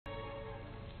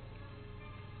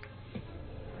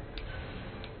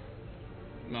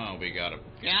No, we gotta...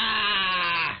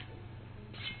 Ah!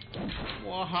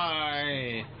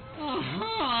 Why?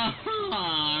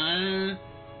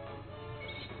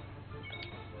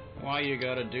 Why you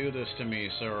gotta do this to me,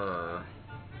 sir?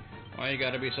 Why you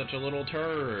gotta be such a little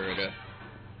turd?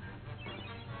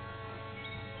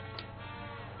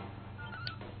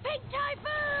 Big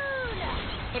typhoon!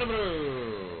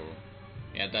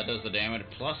 Yeah, that does the damage.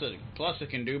 Plus it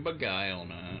can do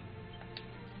beguilement.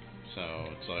 So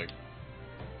it's like,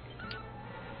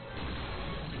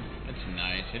 it's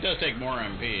nice. It does take more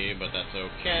MP, but that's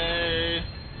okay.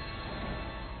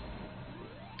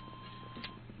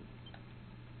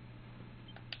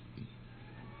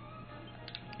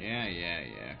 Yeah.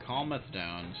 Calmeth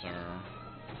down, sir.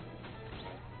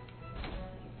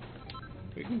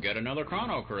 We can get another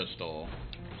Chrono Crystal.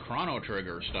 Chrono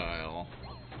Trigger style.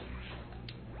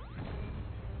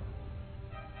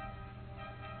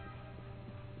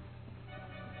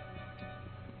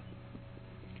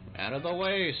 Out of the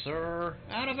way, sir.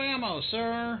 Out of ammo,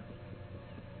 sir.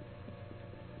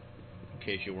 In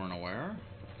case you weren't aware.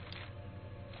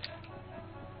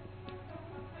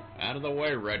 Out of the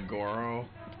way, Red Goro.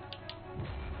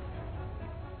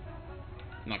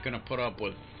 Not gonna put up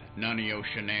with none of your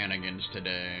shenanigans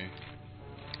today.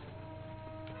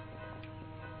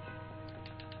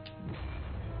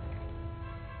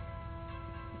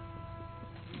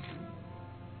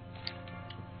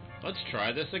 Let's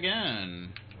try this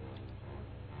again.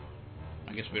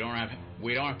 I guess we don't have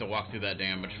to walk through that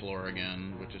damage floor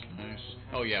again, which is nice.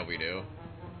 Oh yeah, we do.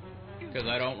 Because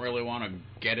I don't really want to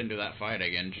get into that fight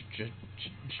again,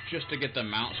 just to get the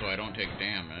mount so I don't take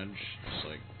damage. It's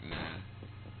like, nah.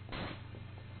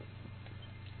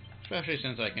 Especially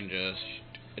since I can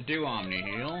just do Omni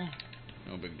Heal.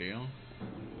 No big deal.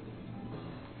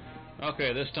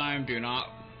 Okay, this time do not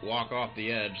walk off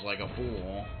the edge like a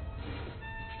fool.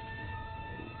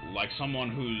 Like someone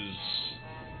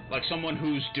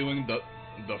who's doing the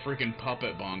freaking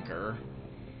puppet bunker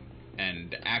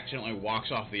and accidentally walks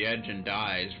off the edge and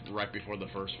dies right before the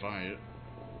first fight.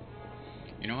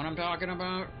 You know what I'm talking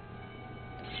about?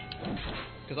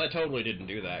 Because I totally didn't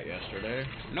do that yesterday.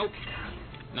 Nope.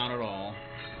 Not at all.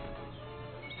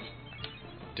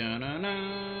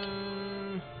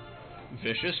 Da-na-na.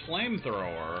 Vicious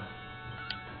Flamethrower.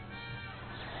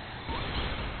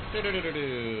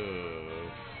 Do-do-do-do-do.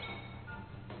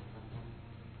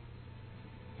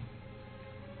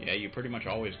 Yeah, you pretty much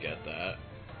always get that.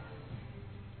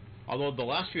 Although the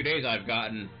last few days I've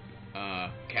gotten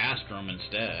Castrum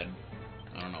instead.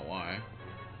 I don't know why.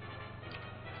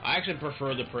 I actually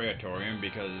prefer the Praetorium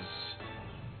because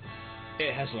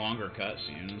it has longer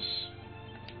cutscenes.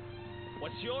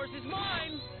 What's yours is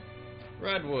mine!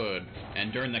 Redwood.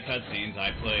 And during the cutscenes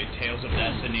I play Tales of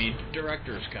Destiny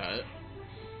Director's Cut.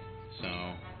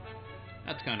 So,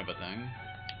 that's kind of a thing.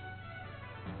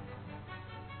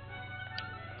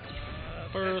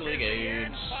 Pearly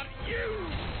Gates.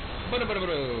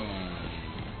 Ba-da-ba-da-ba-doom.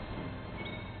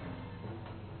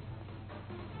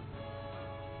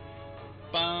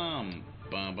 Bum.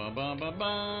 Bum bum bum bum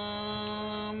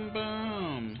bum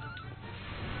bum.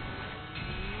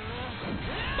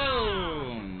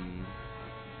 Boom.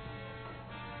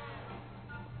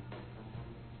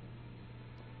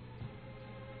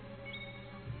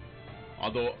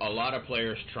 Although a lot of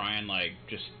players try and like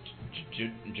just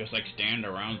like stand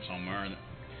around somewhere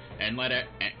and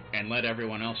let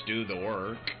everyone else do the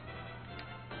work,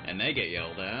 and they get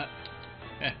yelled at.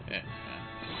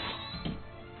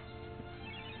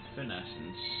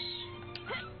 Finessence.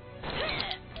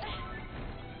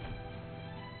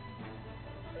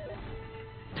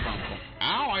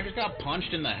 Ow! I just got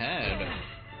punched in the head.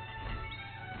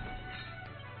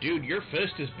 Dude, your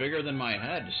fist is bigger than my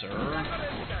head, sir.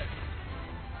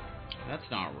 That's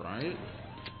not right.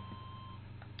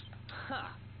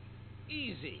 Ha!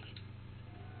 Easy.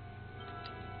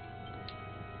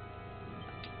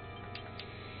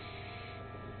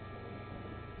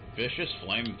 Vicious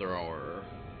Flamethrower.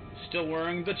 Still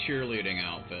wearing the cheerleading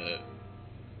outfit.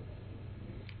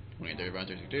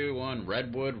 23, 1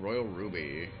 Redwood Royal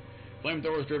Ruby.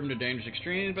 Flamethrower is driven to dangerous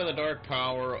extremes by the dark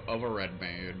power of a red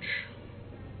mage.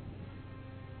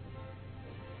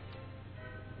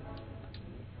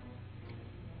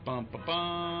 Bum ba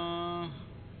ba.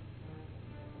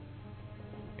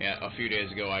 Yeah, a few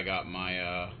days ago I got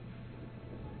my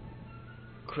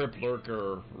Crypt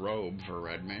Lurker robe for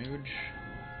red mage.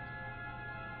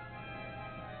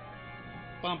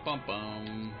 Bum bum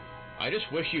bum. I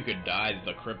just wish you could dye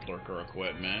the Crypt Lurker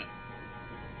equipment.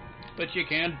 But you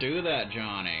can't do that,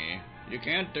 Johnny. You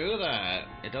can't do that.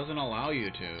 It doesn't allow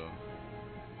you to.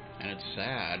 And it's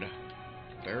sad.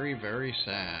 Very, very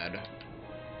sad.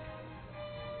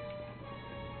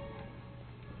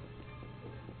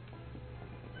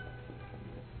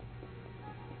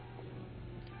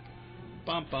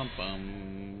 Bum bum bum.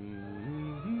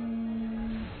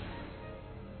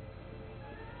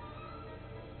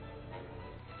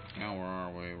 Now where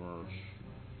are we?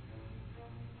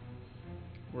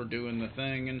 We're doing the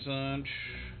thing and such.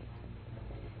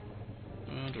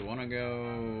 Do we want to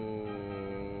go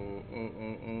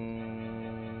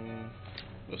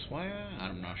this way?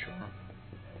 I'm not sure.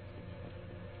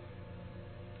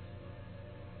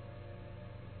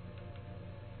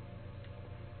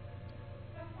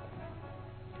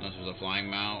 This is a flying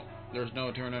mount. There's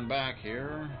no turning back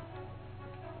here.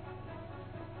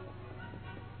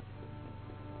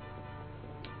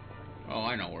 Oh,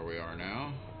 I know where we are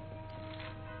now.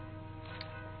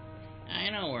 I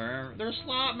know where. There's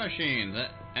slot machines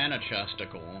and a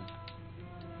chesticle.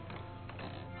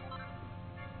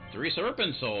 3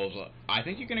 serpent souls. I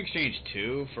think you can exchange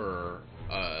 2 for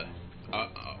a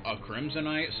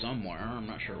crimsonite somewhere. I'm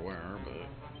not sure where, but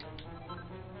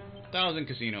 1,000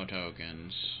 casino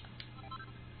tokens.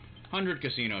 100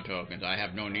 casino tokens. I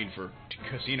have no need for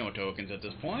casino tokens at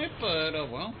this point, but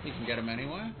well, you can get them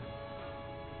anyway.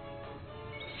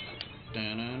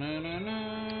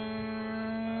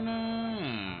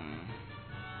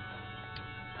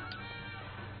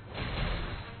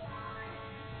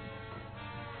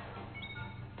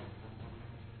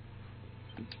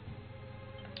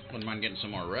 Wouldn't mind getting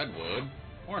some more redwood.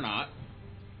 Or not.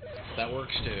 That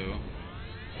works too.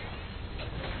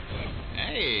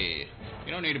 Hey!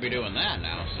 You don't need to be doing that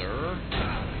now, sir.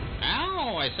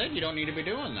 Ow! I said you don't need to be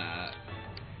doing that.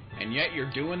 And yet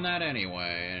you're doing that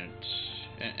anyway.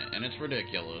 And it's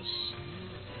ridiculous.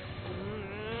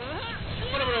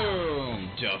 Boom!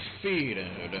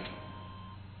 Defeated.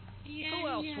 Who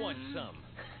else wants some?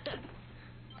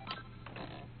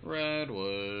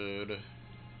 Redwood.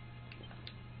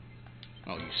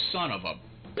 Oh, you son of a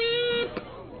beep!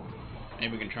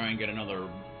 Maybe we can try and get another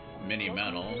mini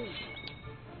medal.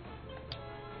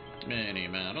 Mini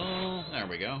medal. There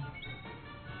we go.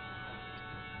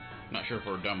 Not sure if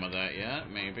we're done with that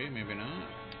yet. Maybe, maybe not.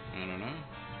 I don't know.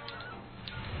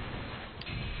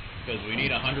 Because we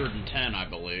need 110, I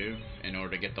believe, in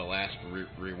order to get the last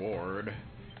reward.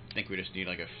 I think we just need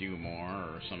like a few more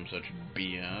or some such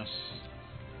BS.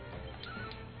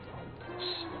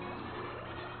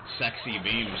 Sexy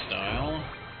beam style.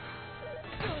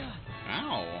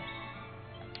 Ow.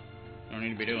 Don't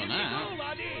need to be doing that.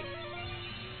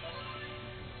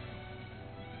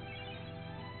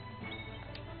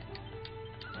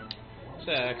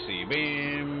 Sexy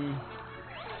beam.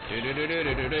 Do do do do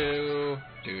do do do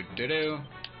do do do.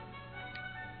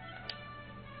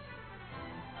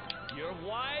 You're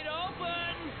wide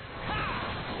open.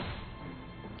 Ha!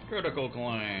 Critical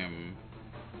claim.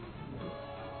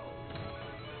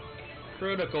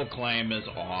 Critical claim is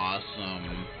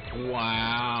awesome.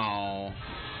 Wow.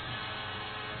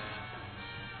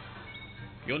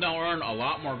 You'll now earn a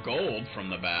lot more gold from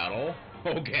the battle.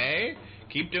 Okay.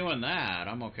 Keep doing that.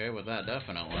 I'm okay with that,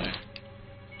 definitely.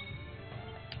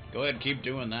 Go ahead, keep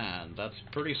doing that. That's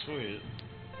pretty sweet.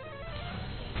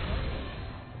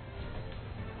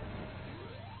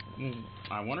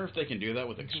 I wonder if they can do that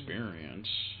with experience.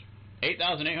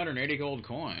 8,880 gold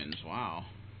coins. Wow.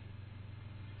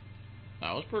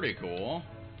 That was pretty cool.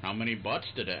 How many butts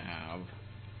did it have?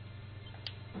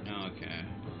 Okay.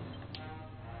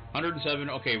 107.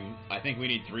 Okay, I think we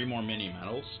need 3 more mini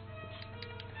medals.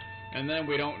 And then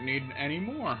we don't need any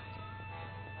more.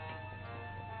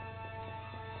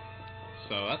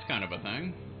 So that's kind of a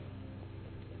thing.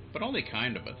 But only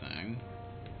kind of a thing.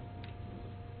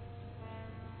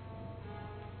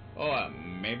 Oh,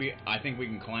 maybe I think we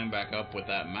can climb back up with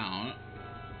that mount.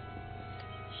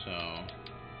 So,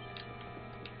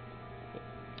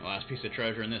 the last piece of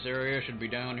treasure in this area should be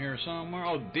down here somewhere.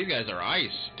 Oh, these guys are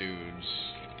ice dudes.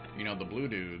 You know, the blue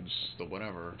dudes, the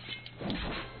whatever.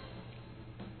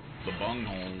 The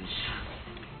bungholes.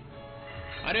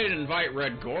 I didn't invite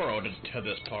Red Goro to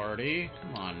this party.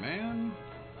 Come on, man.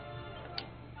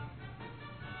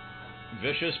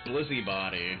 Vicious Blizzy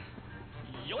Body.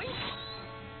 Yoink!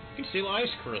 You can steal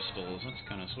ice crystals. That's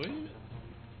kind of sweet.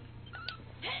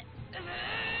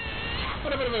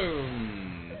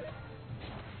 Ba-da-ba-da-boom.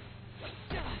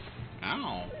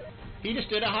 Ow. He just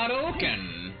did a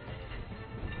Hadouken.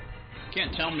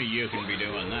 Can't tell me you can be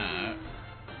doing that.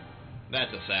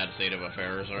 That's a sad state of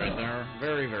affairs right there.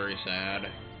 Very, very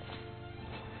sad.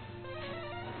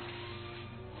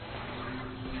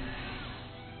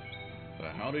 The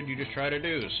hell did you just try to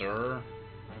do, sir?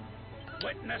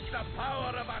 Witness the power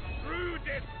of a true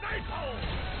disciple!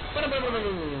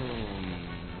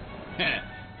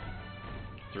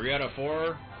 3 out of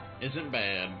 4 isn't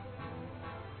bad.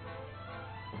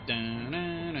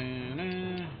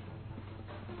 Da-na-na-na.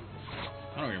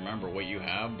 I don't remember what you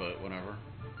have, but whatever.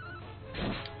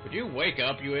 Would you wake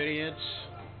up, you idiots?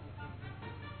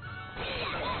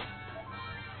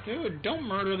 Dude, don't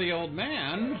murder the old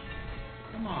man.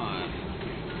 Come on.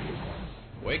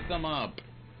 Wake them up.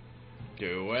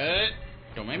 Do it.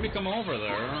 Don't make me come over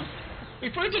there.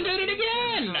 We freaking did it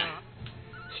again!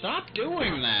 Stop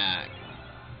doing that.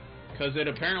 Because it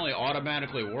apparently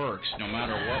automatically works no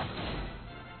matter what.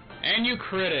 And you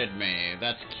critted me.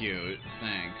 That's cute.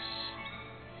 Thanks.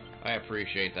 I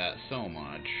appreciate that so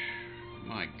much.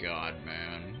 My god,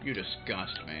 man. You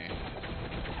disgust me.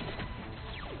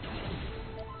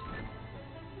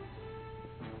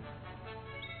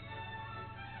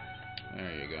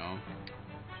 There you go.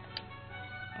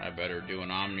 I better do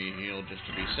an Omni heal just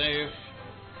to be safe.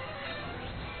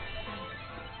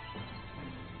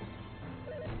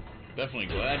 Definitely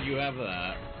glad you have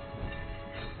that.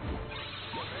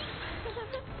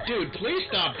 Dude, please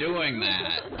stop doing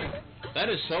that. That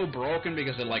is so broken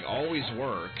because it like always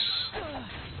works.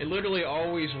 It literally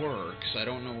always works. I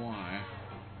don't know why.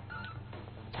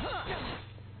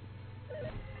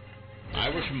 I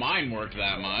wish mine worked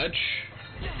that much.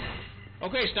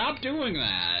 Okay, stop doing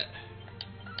that.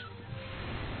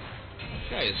 This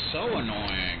guy is so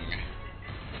annoying.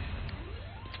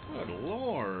 Good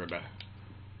lord.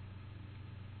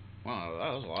 Wow,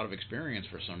 that was a lot of experience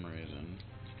for some reason.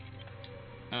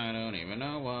 I don't even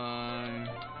know why.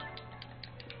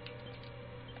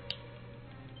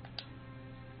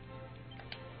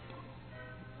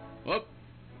 Whoop.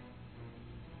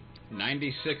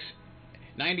 96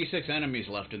 enemies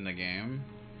left in the game.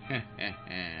 Bet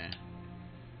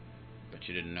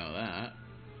you didn't know that.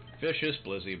 Vicious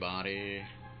Blizzy Body.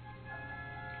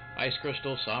 Ice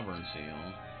Crystal Sovereign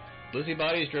Seal. Blizzy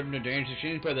Body is driven to danger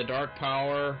changed by the dark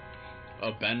power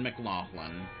of Ben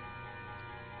McLaughlin.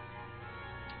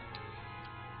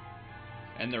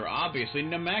 And they're obviously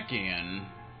Namekian.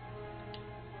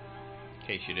 In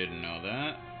case you didn't know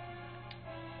that.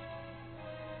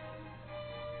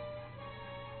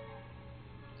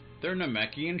 They're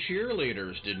Namekian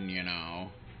cheerleaders, didn't you know?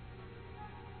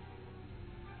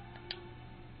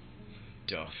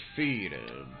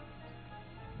 Defeated.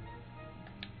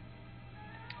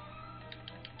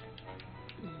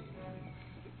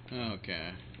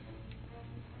 Okay.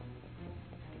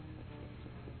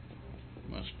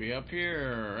 Must be up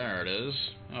here. There it is.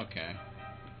 Okay.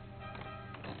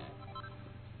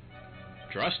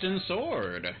 Trust in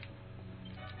Sword.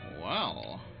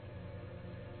 Wow.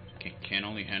 Can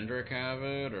only Hendrik have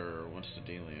it, or what's the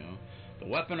dealio? The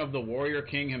weapon of the Warrior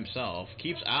King himself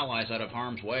keeps allies out of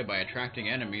harm's way by attracting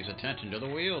enemies' attention to the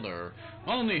wielder.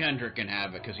 Only Hendrik can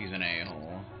have it because he's an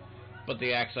a-hole. But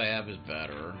the axe I have is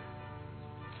better.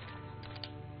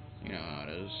 You know how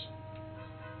it is.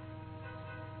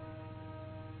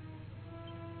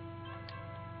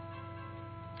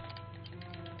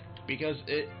 Because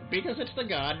it's the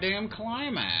goddamn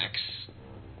climax.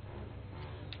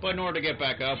 But in order to get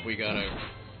back up, we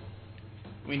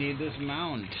need this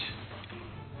mount.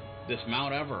 This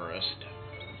Mount Everest.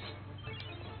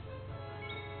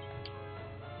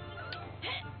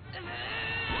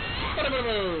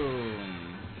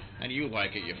 Ba-da-ba-boom! How do you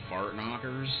like it, you fart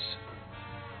knockers?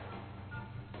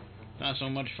 Not so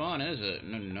much fun, is it?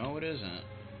 No, it isn't.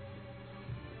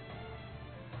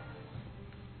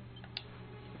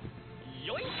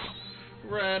 Yoink!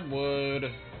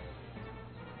 Redwood.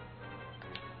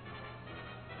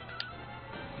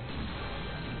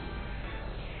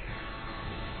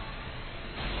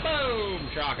 Boom!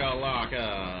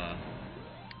 Chaka-laka.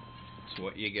 That's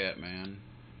what you get, man.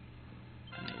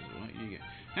 That is what you get.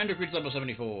 Hendrik reaches level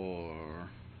 74.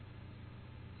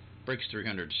 Breaks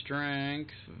 300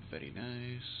 strength. Very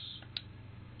nice.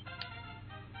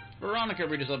 Veronica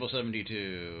reaches level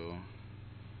 72.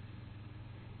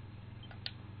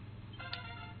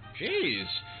 Jeez.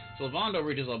 Sylvando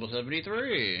reaches level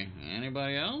 73.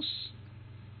 Anybody else?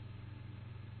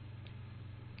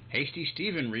 Hasty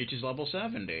Steven reaches level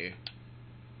 70.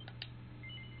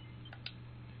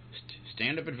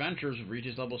 Stand-Up Adventures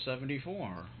reaches level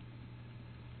 74.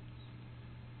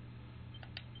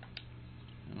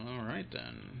 Alright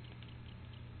then.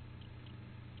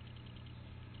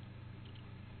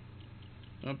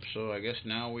 Oops, so I guess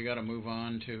now we gotta move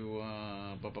on to,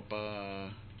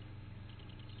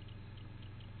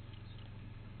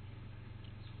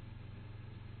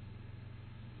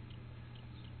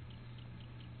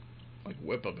 like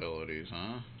whip abilities,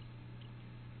 huh?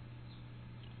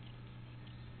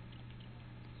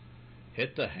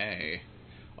 Hit the hay.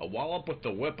 A wallop with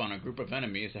the whip on a group of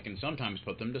enemies that can sometimes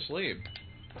put them to sleep.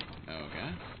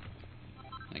 Okay.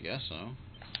 I guess so.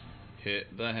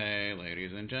 Hit the hay,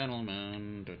 ladies and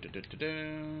gentlemen.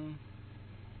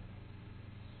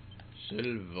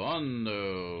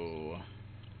 Silvando.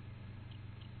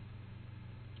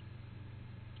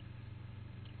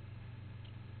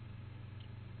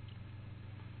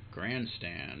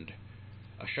 Grandstand.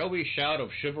 A showy shout of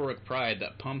chivalric pride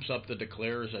that pumps up the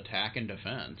declarer's attack and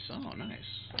defense. Oh, nice.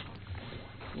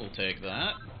 We'll take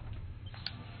that.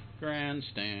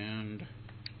 Grandstand.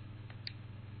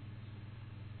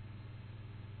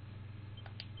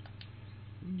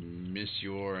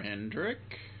 Monsieur Hendrick.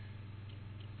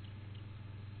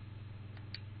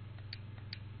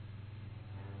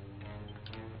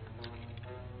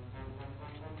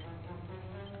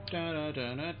 Da da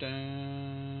da da da.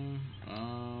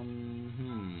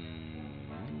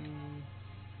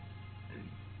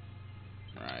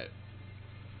 Right.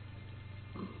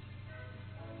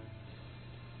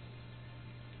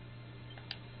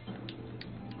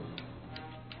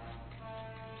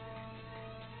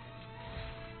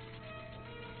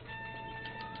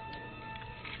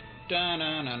 Da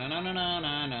na na na na na na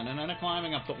na na na na,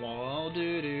 climbing up the wall.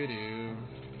 Do do do.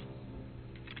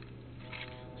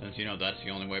 Since you know that's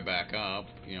the only way back up,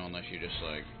 you know, unless you just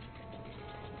like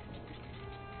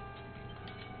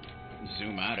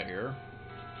zoom out of here.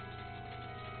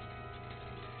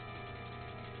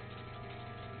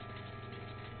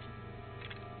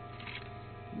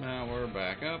 Now we're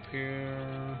back up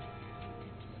here.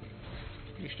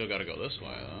 We still gotta go this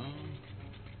way though.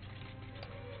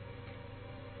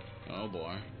 Oh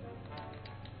boy.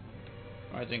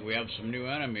 I think we have some new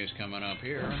enemies coming up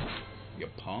here. You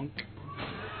punk.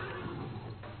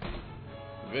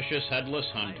 Vicious headless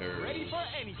hunters. Ready for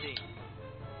anything.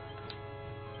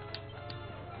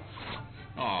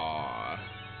 Aww.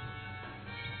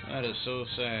 That is so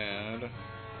sad.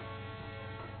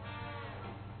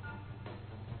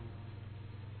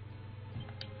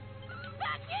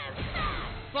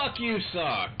 Fuck you,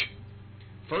 suck!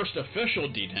 First official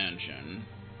detention.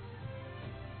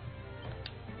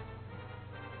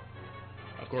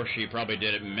 Of course, she probably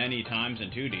did it many times in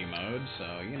 2D mode,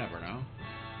 so you never know.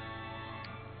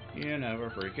 You never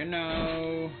freaking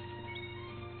know.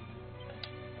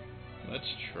 Let's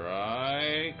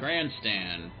try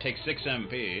Grandstand. Take 6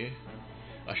 MP.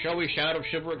 A showy shout of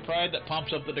chivalric pride that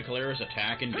pumps up the declarer's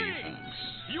attack and defense.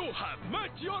 You have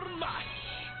met your match.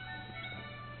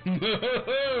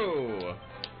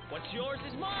 What's yours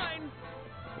is mine.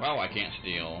 Wow, I can't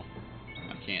steal.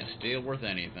 I can't steal worth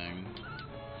anything.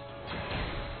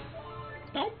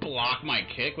 Don't block my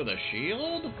kick with a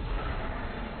shield.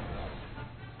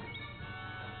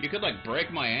 You could like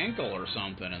break my ankle or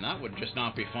something, and that would just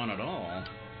not be fun at all.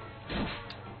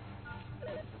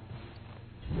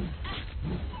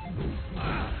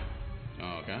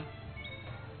 Oh, okay.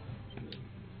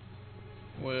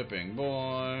 Whipping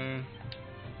boy.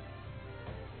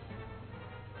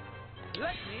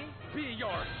 Let me be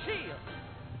your shield.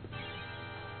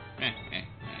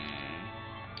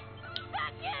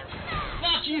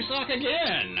 Fuck you, suck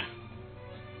again!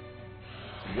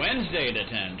 Wednesday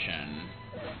detention.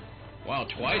 Wow,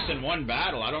 twice in one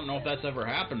battle. I don't know if that's ever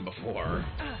happened before.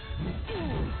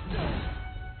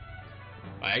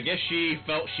 I guess she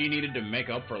felt she needed to make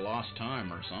up for lost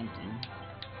time or something.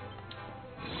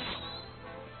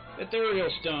 Ethereal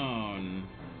Stone.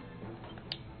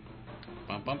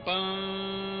 Bum bum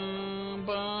bum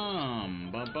bum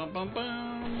bum bum bum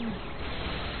bum.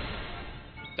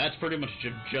 That's pretty much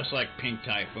just like Pink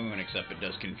Typhoon, except it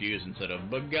does confuse instead of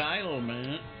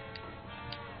beguilement.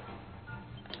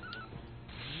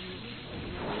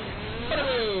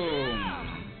 Boom!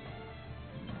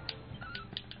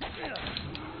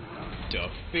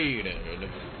 Defeated.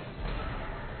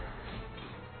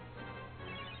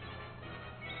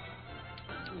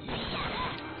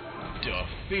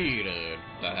 Defeated.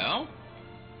 The hell?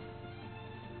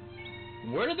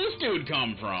 Where did this dude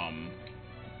come from?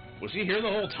 Was he here the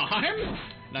whole time?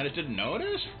 And I just didn't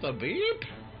notice? The beep?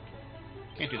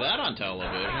 Can't do that on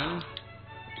television.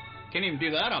 Can't even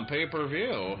do that on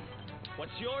pay-per-view.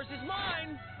 What's yours is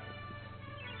mine.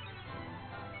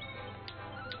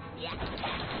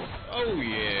 Oh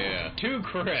yeah, 2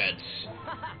 crits.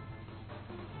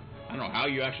 I don't know how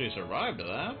you actually survived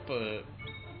that, but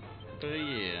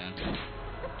yeah.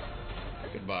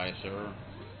 Goodbye, sir.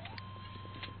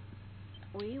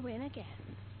 We win again.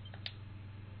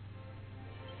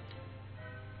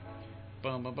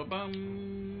 Bum bum bum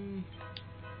bum.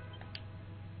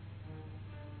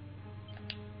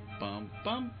 Bum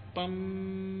bum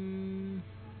bum.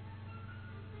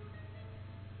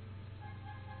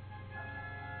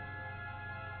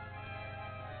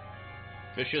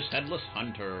 Vicious Headless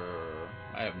Hunter.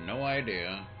 I have no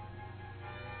idea.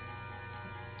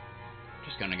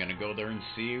 kind of gonna go there and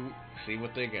see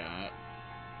what they got.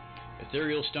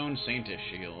 Ethereal Stone Saintess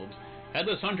Shield.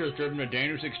 Headless Hunter is driven to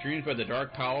dangerous extremes by the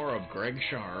dark power of Greg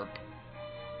Sharp.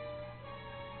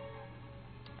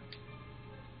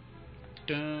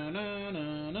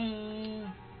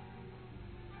 Da-na-na-na.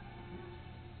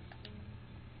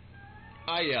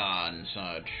 Aya and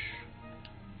such.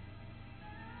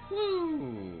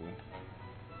 Woo!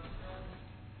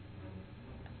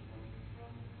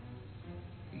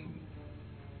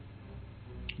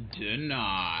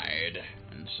 Denied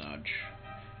and such.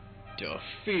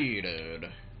 Defeated.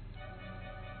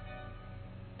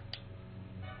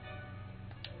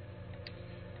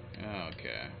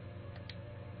 Okay.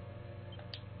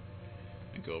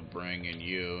 Go bring in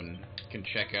you and can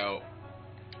check out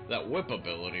that whip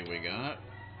ability we got.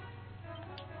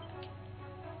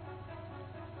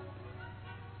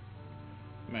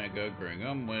 Mega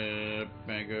Gringham Whip,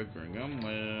 Mega Gringham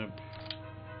Whip.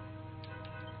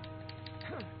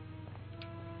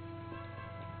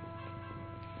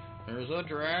 There's a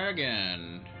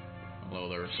dragon. Hello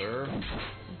there, sir. I'm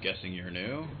guessing you're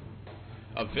new.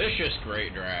 A vicious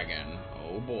great dragon.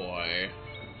 Oh boy.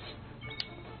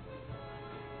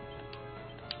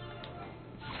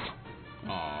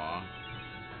 Aww.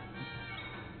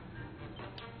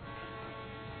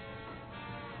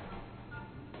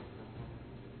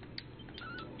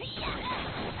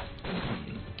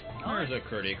 There's a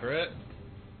critty crit.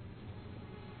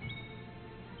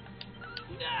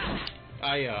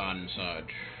 Ion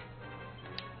such.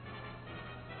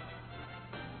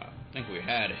 I think we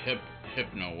had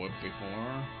Hypno Whip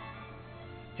before.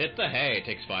 Hit the hay,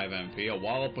 takes 5 MP. A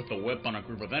wallop with the whip on a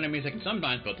group of enemies that can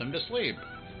sometimes put them to sleep.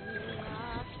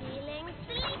 Feeling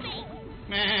sleepy.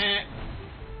 Meh.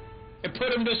 It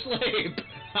put him to sleep.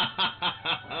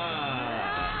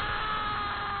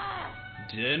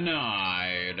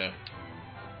 Denied.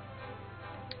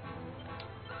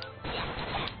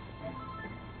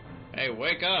 Hey,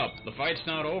 wake up. The fight's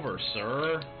not over,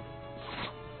 sir.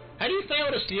 How do you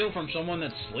fail to steal from someone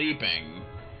that's sleeping?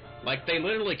 Like, they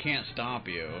literally can't stop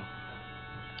you.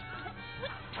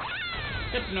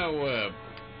 Hypno Whip.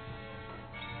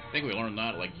 I think we learned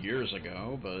that, like, years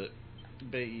ago, but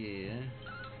yeah.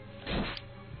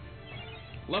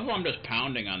 Love how I'm just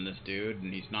pounding on this dude,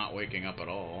 and he's not waking up at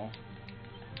all.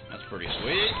 That's pretty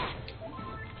sweet.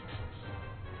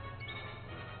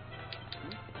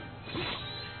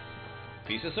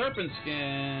 Piece of serpent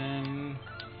skin.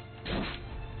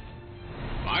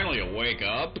 Finally a wake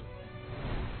up.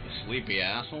 You sleepy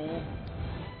asshole.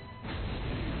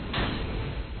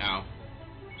 Ow.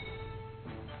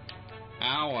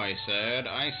 Ow, I said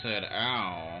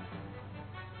ow.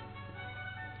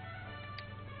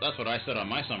 That's what I said on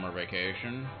my summer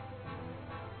vacation.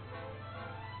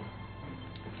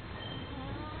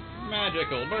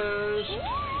 Magical burst.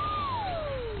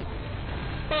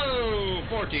 Boom!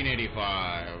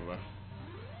 1485.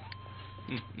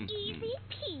 Easy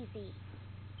peasy.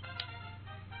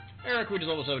 Eric reaches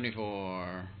level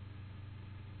 74.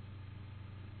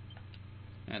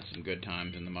 That's some good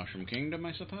times in the Mushroom Kingdom,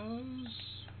 I suppose.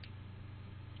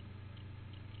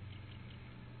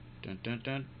 Dun dun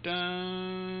dun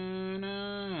dun.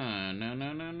 Na na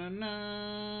na na na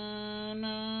na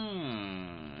na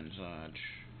and such.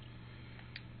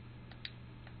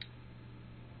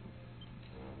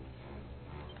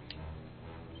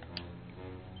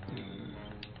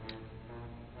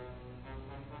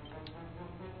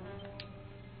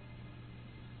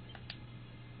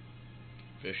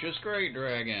 Vicious Great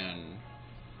Dragon.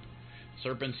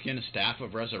 Serpent Skin Staff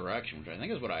of Resurrection, which I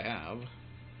think is what I have.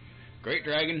 Great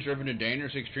dragons driven to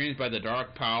dangerous extremes by the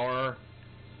dark power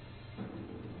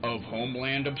of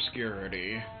Homeland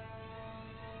Obscurity.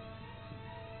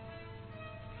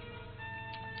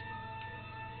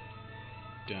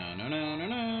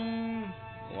 Dun-dun-dun-dun-dun.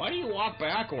 Why do you walk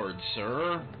backwards,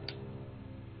 sir?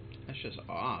 That's just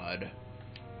odd.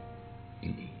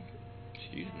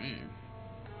 Excuse me.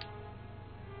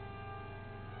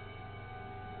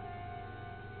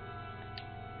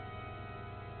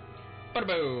 Bada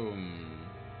boom!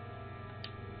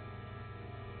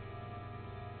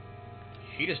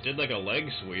 He just did like a leg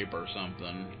sweep or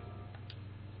something.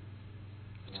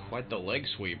 It's quite the leg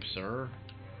sweep, sir.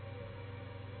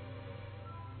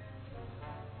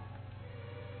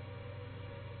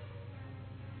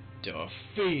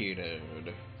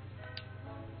 Defeated.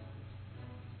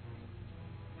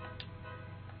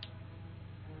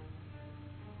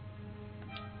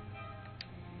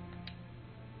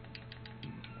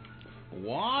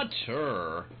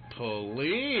 Water,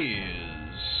 please.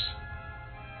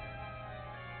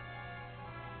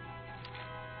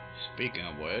 Speaking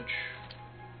of which,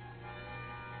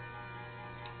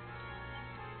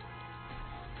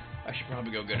 I should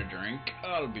probably go get a drink.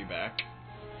 I'll be back.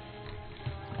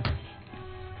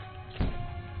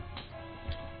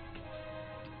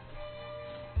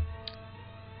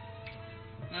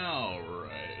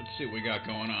 Alright, let's see what we got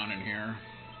going on in here.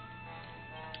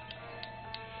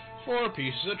 4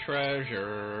 pieces of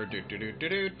treasure. Do do do do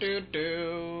do do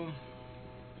do.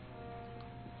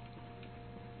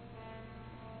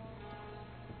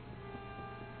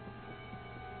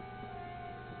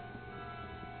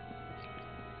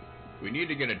 We need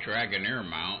to get a Dragonair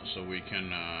mount so we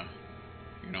can,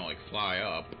 you know, like fly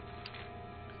up.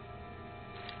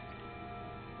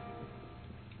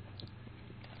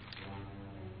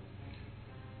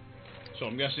 So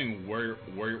I'm guessing where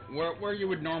you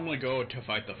would normally go to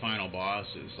fight the final boss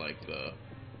is like the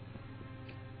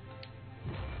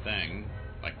thing,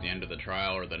 like the end of the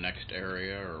trial or the next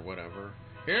area or whatever.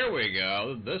 Here we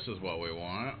go. This is what we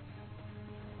want.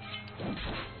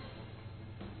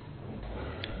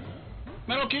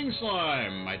 Metal King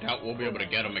Slime! I doubt we'll be able to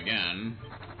get him again.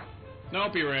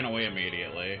 Nope, he ran away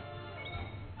immediately.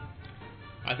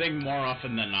 I think more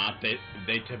often than not, they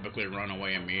typically run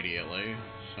away immediately,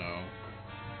 so...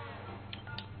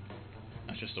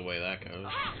 That's just the way that goes.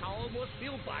 I almost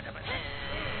feel bad about it.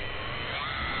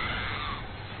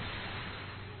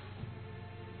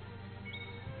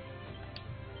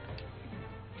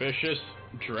 Vicious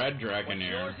Dread What's Dragonair,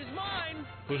 yours is mine.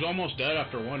 who's almost dead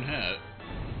after 1 hit.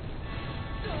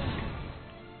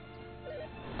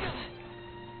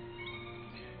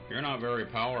 You're not very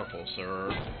powerful,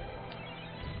 sir.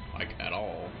 Like, at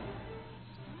all.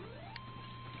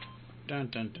 Dun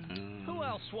dun dun. Who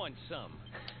else wants some?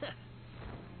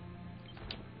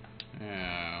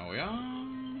 There we are.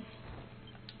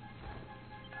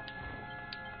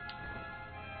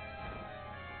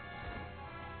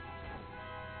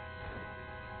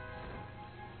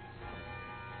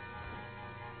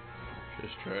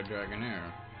 Just try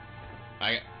Dragonair.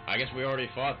 I guess we already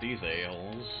fought these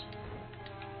a-holes.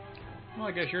 Well,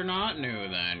 I guess you're not new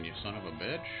then, you son of a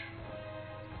bitch.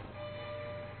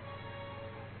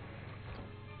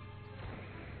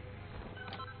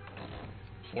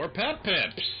 Four Pet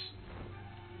Pips!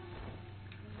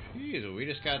 Jeez, we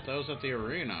just got those at the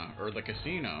arena, or the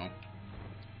casino.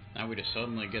 Now we just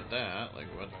suddenly get that,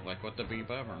 like what the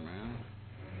beep ever, man.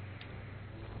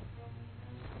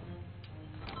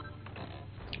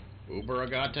 Uber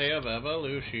Agate of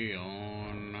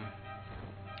Evolution.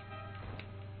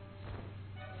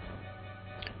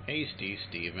 Hasty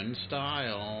Steven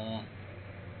style.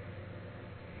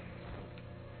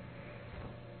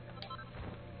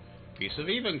 Piece of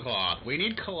even cloth. We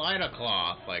need Kaleida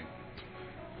cloth, like,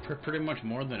 pretty much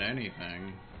more than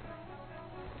anything.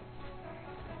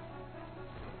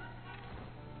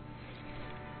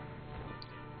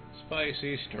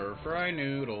 Spicy stir-fry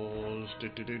noodles. Do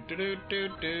do do do do do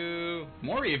do.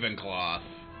 More even cloth.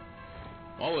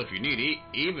 Well, if you need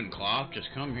even cloth, just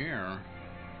come here.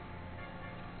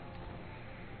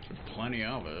 There's plenty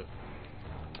of it.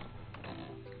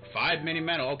 5 mini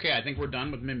metal. Okay, I think we're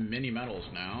done with mini metals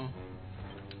now.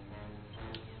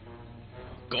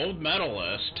 Gold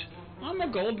medalist. I'm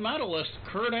a gold medalist,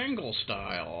 Kurt Angle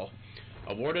style.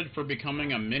 Awarded for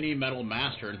becoming a mini metal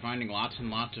master and finding lots and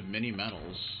lots of mini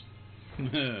metals.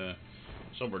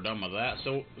 So we're done with that.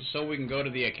 So we can go to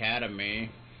the academy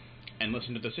and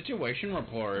listen to the situation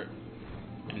report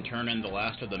and turn in the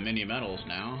last of the mini metals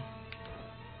now.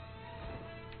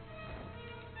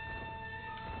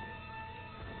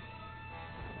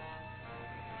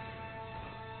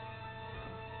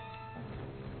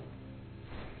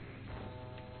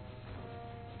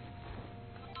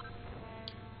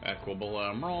 Equable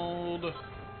Emerald,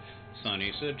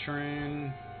 Sunny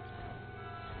Citrine,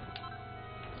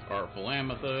 Artful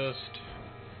Amethyst,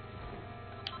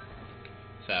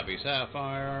 Savvy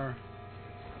Sapphire,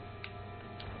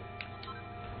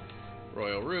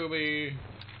 Royal Ruby.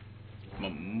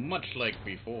 Much like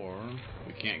before,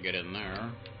 we can't get in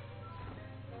there.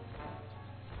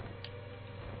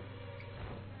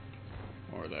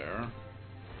 Or there.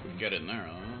 We can get in there,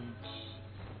 though.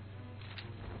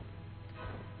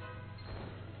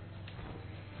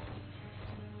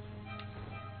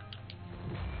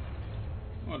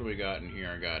 What do we got in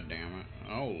here, goddammit?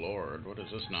 Oh lord, what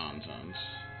is this nonsense?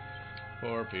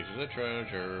 4 pieces of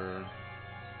treasure.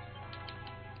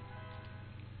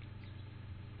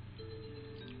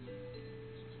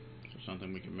 So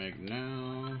something we can make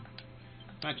now.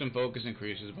 Maximum focus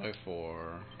increases by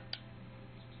 4.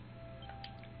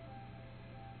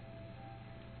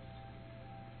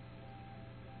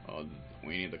 Oh,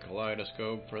 we need the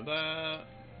kaleidoscope for that.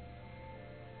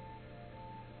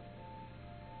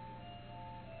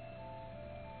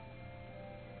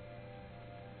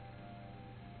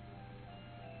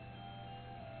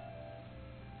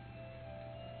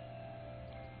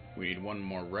 We need one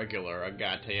more regular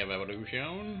Agate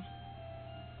evolution.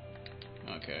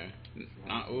 Okay.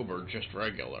 Not Uber, just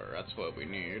regular. That's what we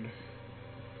need.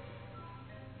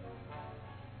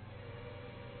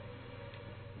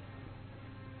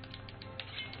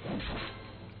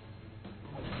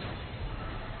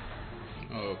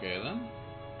 Okay then.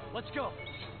 Let's go.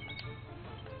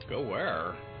 Go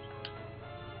where?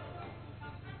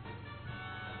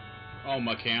 Oh,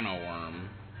 Mechano Worm.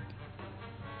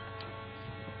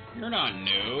 You're not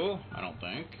new, I don't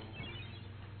think.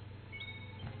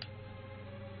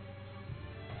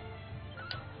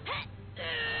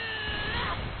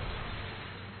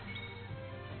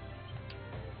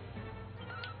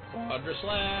 Quadra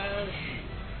Slash.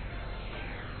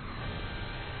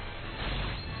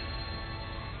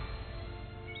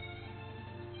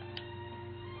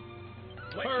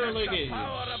 Witness the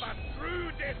power of a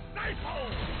true disciple!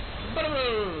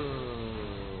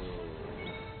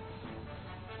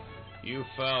 You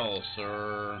fell,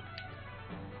 sir.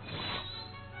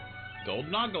 Gold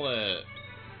Nugget.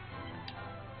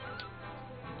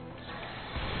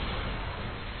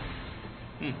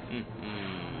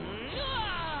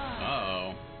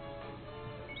 Uh-oh.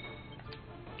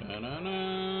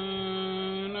 Da-na-na-na.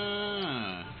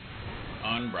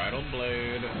 Unbridled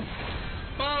Blade.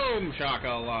 Boom!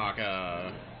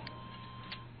 Shakalaka.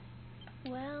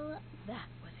 Well, that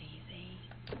was easy.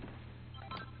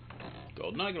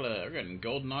 Gold Nugget. We're getting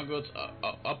gold nuggets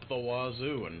up the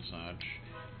wazoo and such.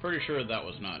 Pretty sure that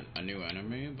was not a new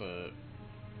enemy, but...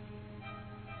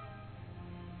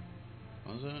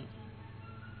 Was it?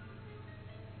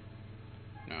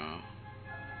 No.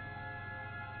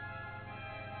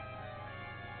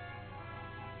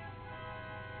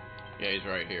 Yeah, he's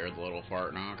right here, the little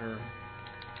fart knocker.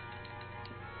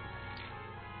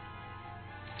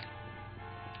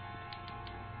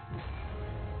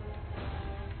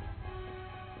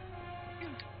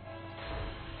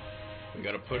 We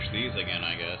gotta push these again,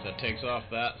 I guess. That takes off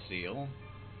that seal.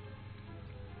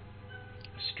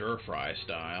 Stir-fry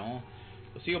style.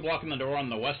 The seal blocking the door on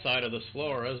the west side of this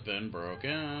floor has been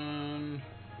broken.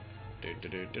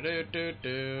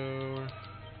 Do-do-do-do-do-do-do.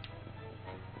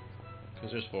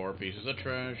 Because there's 4 pieces of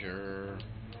treasure.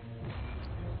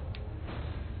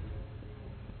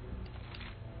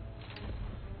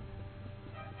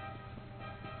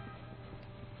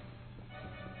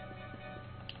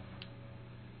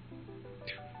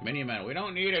 Mini-Man, we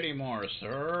don't need any more,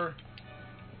 sir.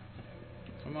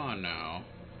 Come on now.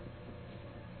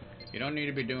 You don't need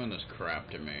to be doing this crap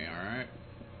to me, alright?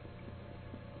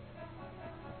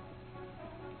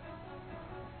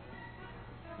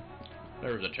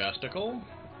 There's a chesticle.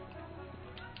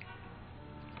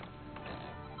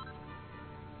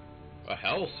 A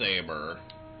Hell Saber.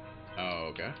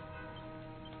 Oh, okay.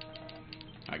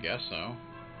 I guess so.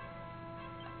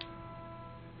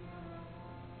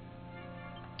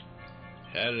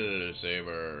 Hell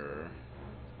Saber.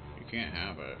 You can't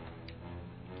have it.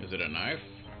 Is it a knife?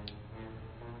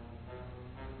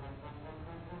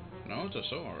 No, it's a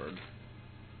sword.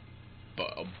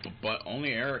 But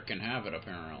only Eric can have it,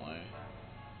 apparently.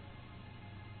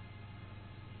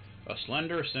 A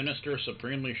slender, sinister,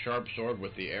 supremely sharp sword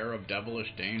with the air of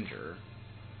devilish danger.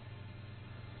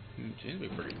 It seems to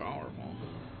be pretty powerful.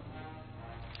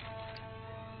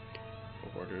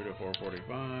 442 to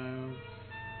 445.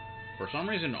 For some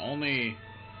reason, only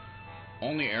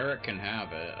Eric can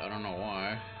have it. I don't know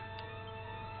why.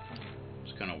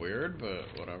 It's kind of weird, but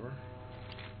whatever.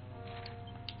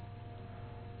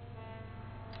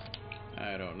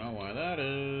 I don't know why that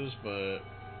is, but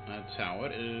that's how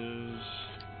it is.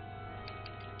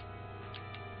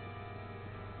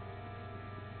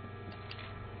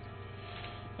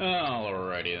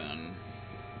 Alrighty then.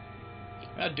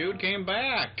 That dude came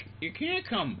back. You can't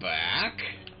come back.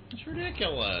 It's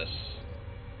ridiculous.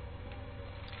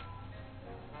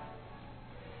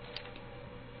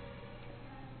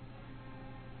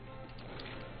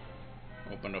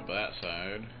 Opened up that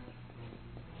side.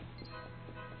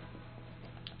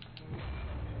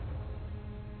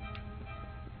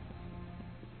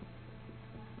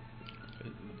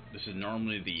 This is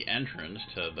normally the entrance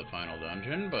to the final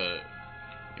dungeon, but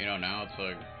you know, now it's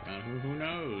like, who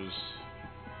knows?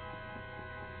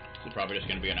 This is probably just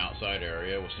going to be an outside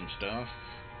area with some stuff.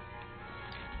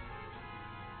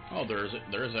 Oh, there's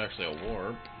actually a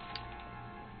warp.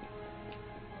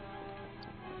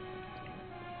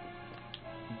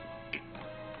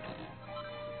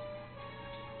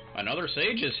 Another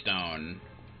Sage's Stone.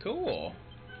 Cool.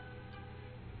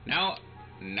 Now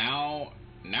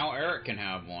Eric can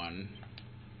have one.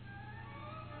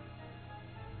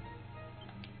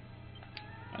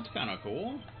 That's kind of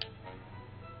cool.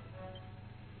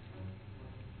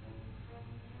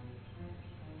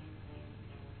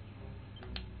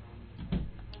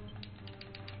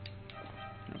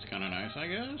 nice, I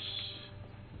guess.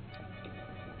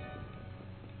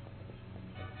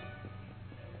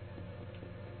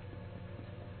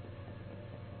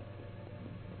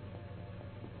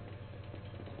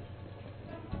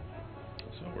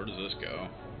 So where does this go?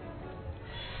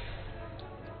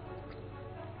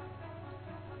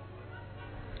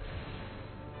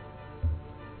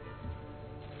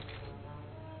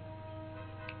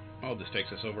 Oh, this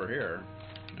takes us over here.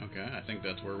 Okay, I think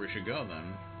that's where we should go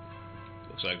then.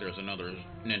 Looks like there's another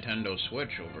Nintendo Switch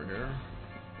over here.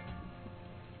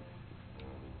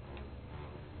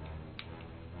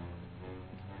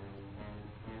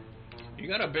 You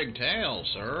got a big tail,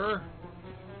 sir.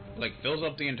 Like, fills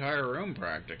up the entire room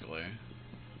practically.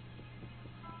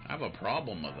 I have a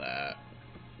problem with that.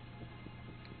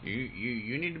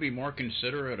 You need to be more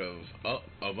considerate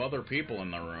of other people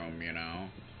in the room, you know.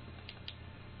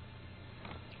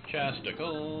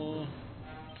 Chasticle.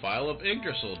 File of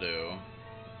Yggdrasil will do.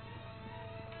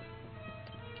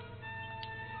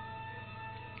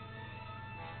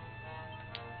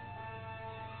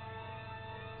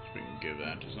 So we can give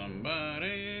that to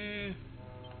somebody.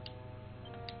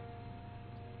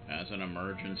 As an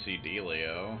emergency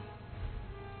dealio.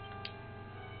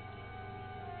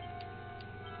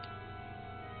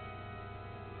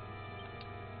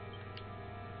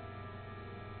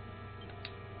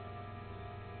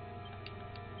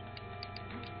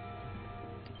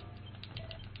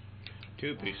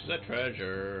 Two pieces of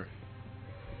treasure.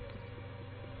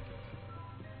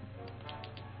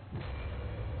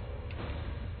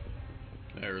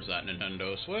 There's that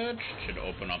Nintendo Switch. Should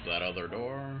open up that other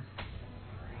door.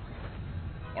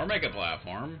 Or make a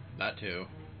platform. That too.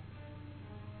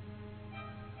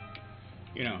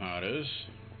 You know how it is.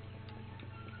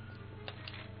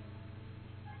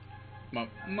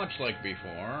 Much like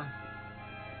before.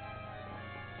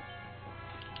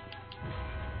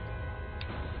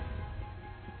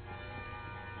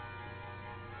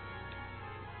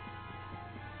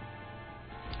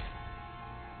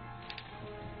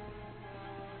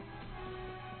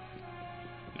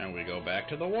 And we go back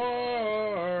to the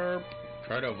warp.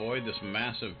 Try to avoid this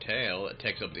massive tail that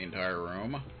takes up the entire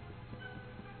room.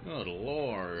 Good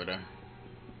lord.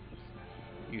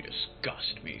 You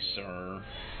disgust me, sir.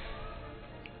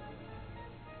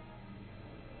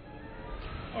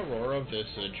 Aurora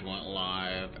Visage went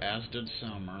live, as did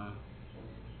Summer.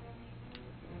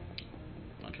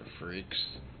 Bunch of freaks.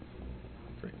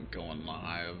 Freaking going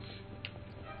live.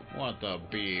 What the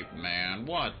beep, man?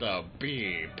 What the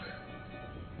beep?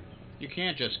 You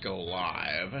can't just go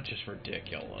live. That's just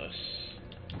ridiculous.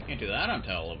 Can't do that on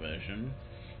television.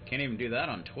 Can't even do that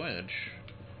on Twitch.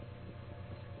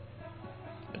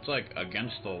 It's like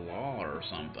against the law or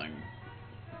something.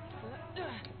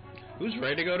 Who's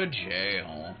ready to go to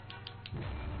jail?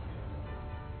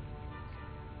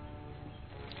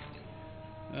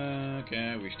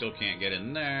 Okay, we still can't get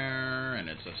in there, and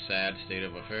it's a sad state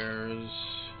of affairs.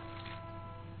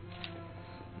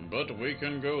 But we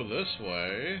can go this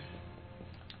way.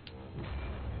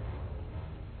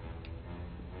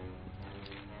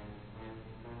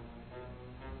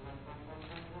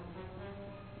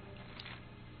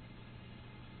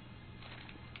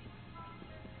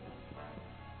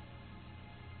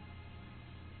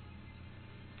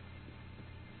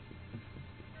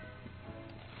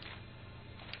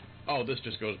 Oh, this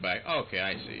just goes back. Okay,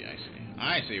 I see.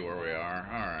 I see where we are.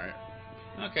 Alright.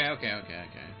 Okay.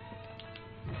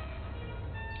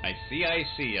 I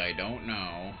see. I don't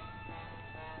know.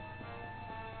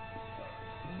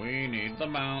 We need the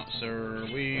mount, sir.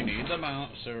 We need the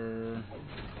mount, sir.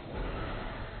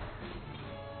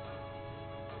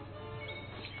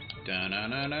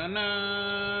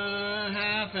 Da-na-na-na-na.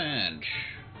 Half inch.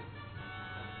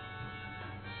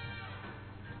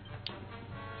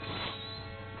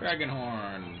 Dragon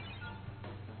horn.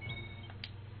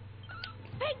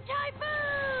 Big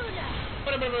typhoon!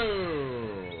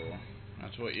 Ba-da-ba-boo!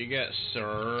 That's what you get,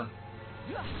 sir.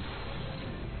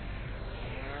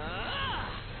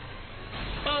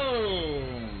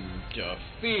 Boom!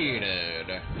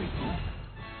 Defeated.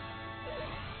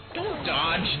 Don't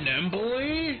dodge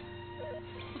nimbly.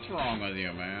 What's wrong with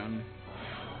you, man?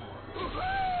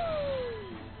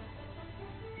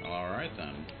 All right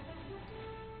then.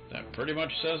 That pretty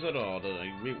much says it all.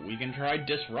 We can try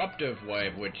Disruptive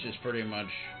Wave, which is pretty much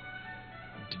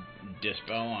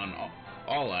dispel on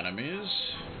all enemies.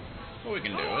 But we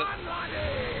can do it.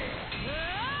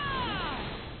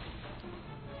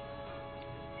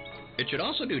 It should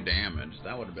also do damage.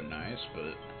 That would have been nice,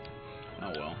 but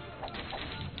oh well.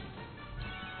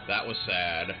 That was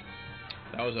sad.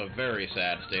 That was a very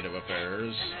sad state of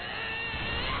affairs.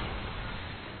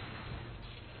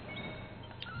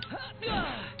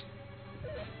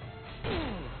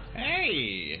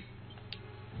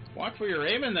 Watch where you're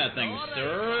aiming that thing,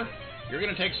 sir. You're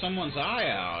gonna take someone's eye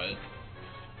out.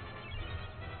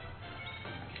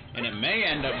 And it may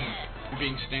end up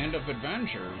being stand-up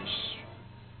adventures.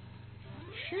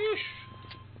 Sheesh.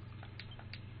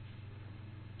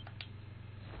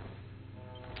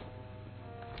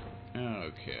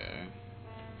 Okay.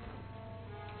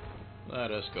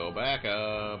 Let us go back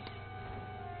up.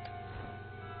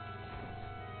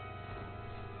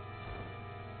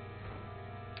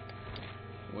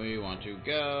 We want to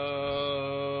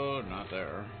go... not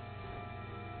there.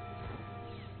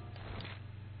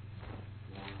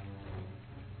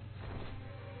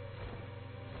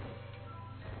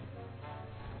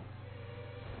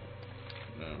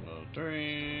 Level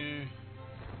 3.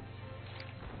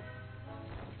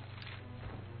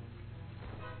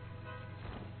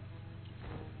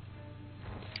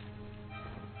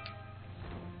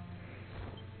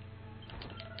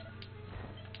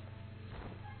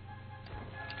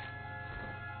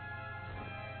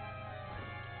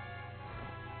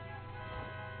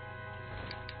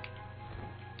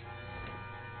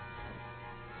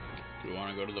 Do we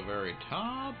want to go to the very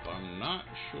top? I'm not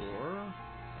sure.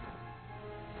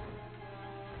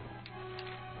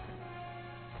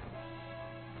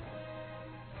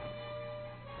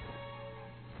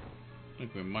 I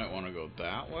think we might want to go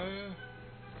that way.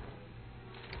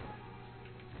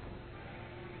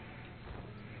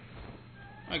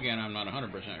 Again, I'm not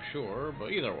 100% sure,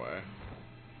 but either way.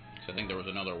 So I think there was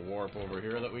another warp over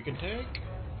here that we could take.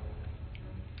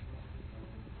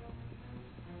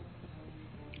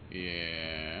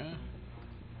 Yeah.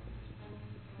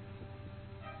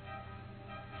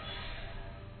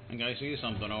 I think I see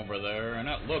something over there, and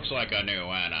it looks like a new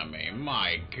enemy.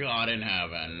 My God in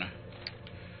heaven.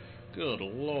 Good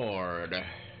Lord.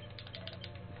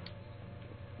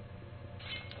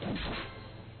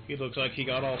 He looks like he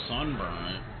got all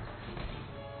sunburned.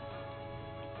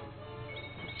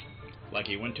 Like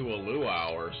he went to a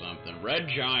luau or something. Red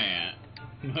giant.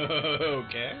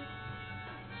 Okay.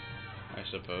 I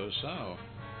suppose so.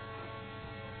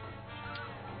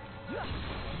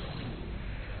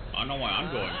 I don't know why I'm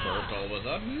going first all of a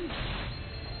sudden.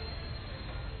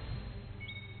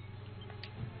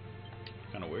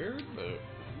 Kind of weird, but...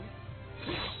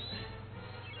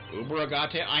 Uber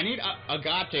Agate? I need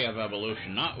Agate of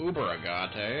evolution, not Uber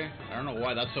Agate. I don't know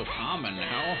why that's so common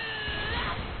now.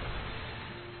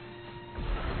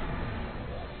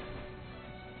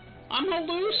 I'm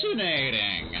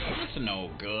hallucinating! That's no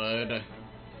good.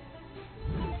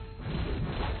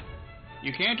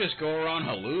 You can't just go around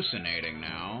hallucinating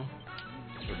now.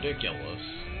 It's ridiculous.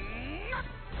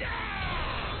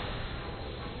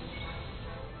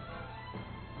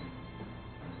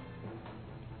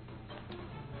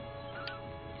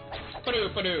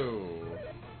 Ba-doo.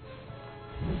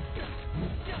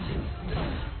 I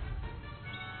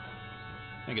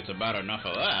think it's about enough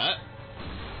of that.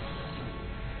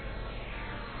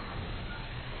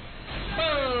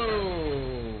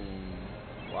 Boom!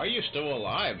 Why are you still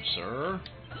alive, sir?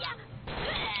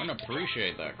 I don't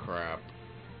appreciate that crap.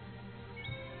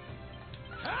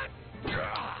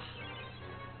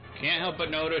 Can't help but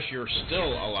notice you're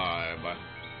still alive.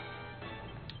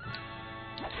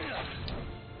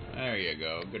 There you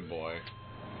go, good boy.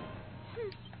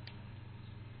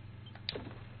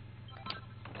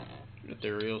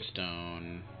 Ethereal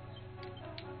stone.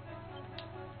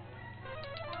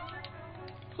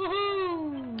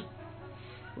 Woohoo!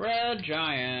 Red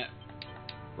giant.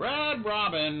 Red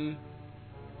Robin.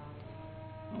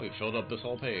 Oh, we've filled up this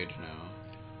whole page now.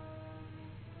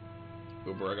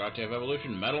 Uber Agate of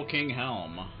Evolution, Metal King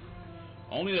Helm.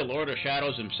 Only the Lord of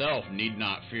Shadows himself need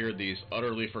not fear these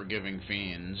utterly forgiving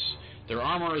fiends. Their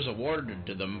armor is awarded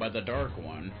to them by the Dark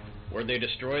One, where they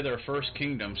destroy their first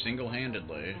kingdom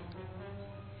single-handedly.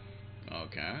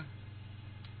 Okay.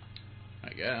 I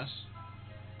guess.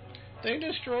 They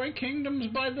destroy kingdoms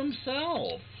by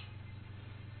themselves.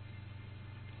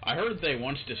 I heard they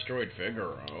once destroyed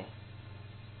Figaro.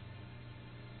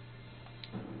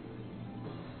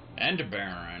 And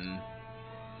Baron.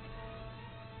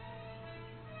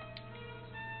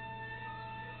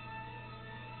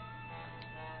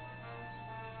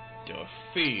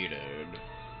 Defeated.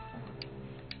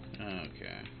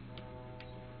 Okay.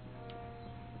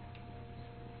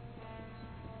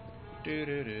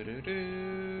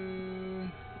 Do.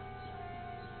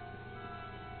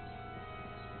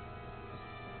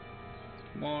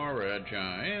 More red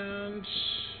giants.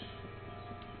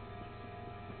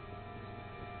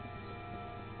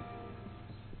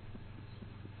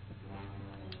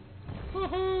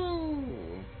 Woohoo!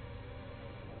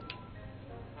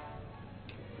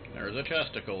 There's a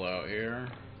chesticle out here.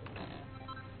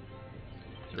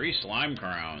 3 slime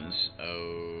crowns.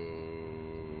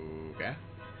 Okay.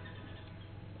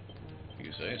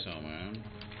 You say so, man.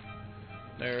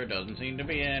 There doesn't seem to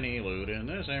be any loot in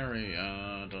this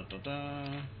area. Da, da,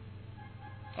 da.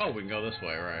 Oh, we can go this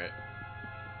way, right?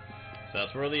 So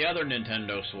that's where the other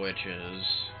Nintendo Switch is.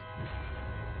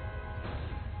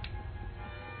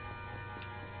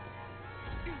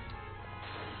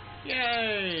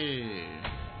 Yay!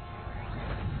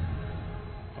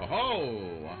 Ho ho!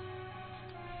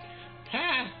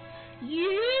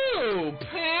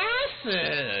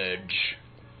 Passage!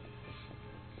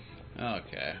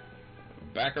 Okay.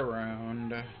 Back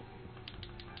around.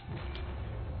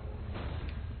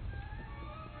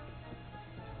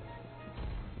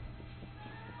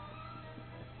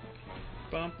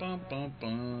 Bum bum bum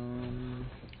bum.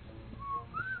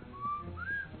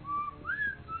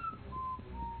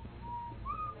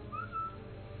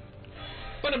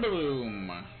 Bada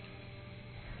boom.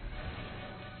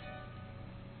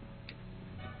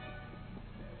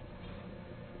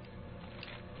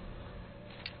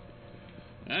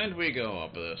 And we go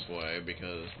up this way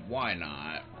because why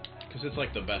not? Because it's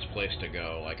like the best place to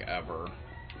go, like ever.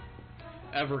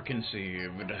 Ever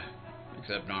conceived.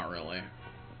 Except not really.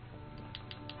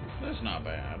 That's not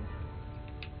bad.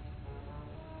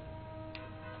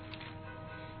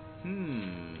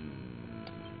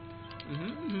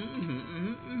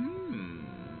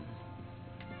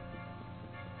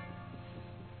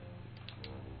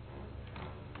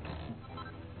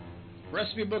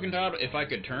 Recipe book entitled If I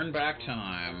Could Turn Back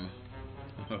Time.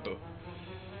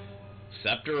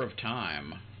 Scepter of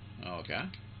Time. Okay.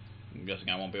 I'm guessing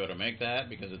I won't be able to make that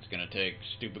because it's going to take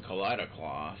stupid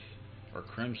Kaleidocloth or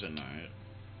Crimsonite.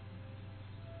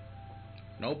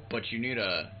 Nope, but you need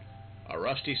a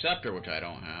rusty scepter, which I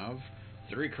don't have.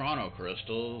 3 chrono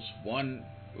crystals, 1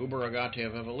 Uber Agate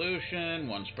of Evolution,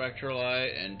 1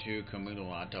 Spectralite, and 2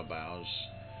 Camulata Bows.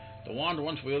 The wand,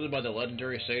 once wielded by the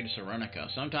legendary sage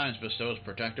Serenica, sometimes bestows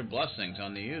protective blessings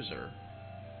on the user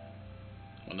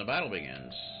when the battle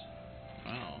begins.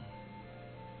 Wow.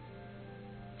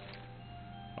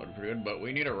 That would be pretty good, but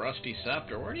we need a rusty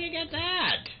scepter. Where do you get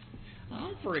that? I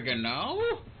don't freaking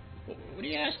know. What are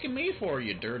you asking me for,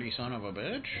 you dirty son of a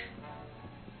bitch?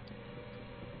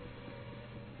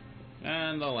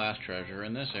 And the last treasure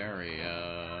in this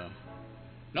area.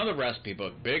 Another recipe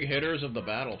book. Big hitters of the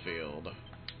battlefield.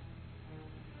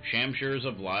 Shamshears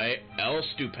of Light. El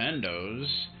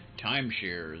Stupendos.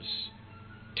 Timeshares.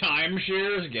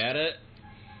 Timeshares? Get it?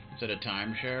 Instead of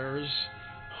timeshares.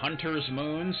 Hunter's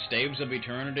Moon. Staves of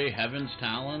Eternity. Heaven's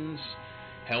Talons.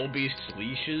 Hellbeast's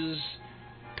Leashes.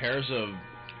 Pairs of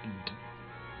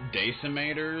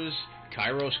Decimators.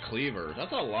 Kairos Cleavers.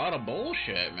 That's a lot of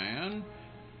bullshit, man.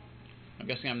 I'm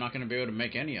guessing I'm not going to be able to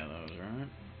make any of those, right?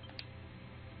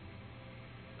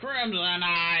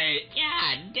 Crimsonite!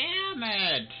 God damn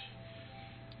it!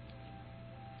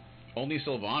 Only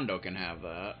Sylvando can have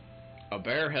that. A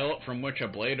bare hilt from which a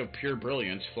blade of pure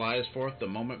brilliance flies forth the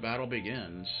moment battle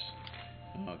begins.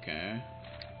 Okay.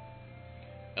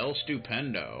 El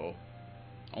Stupendo.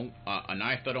 A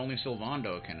knife that only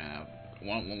Sylvando can have.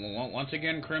 Once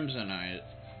again, Crimsonite.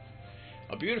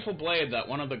 A beautiful blade that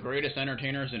one of the greatest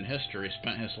entertainers in history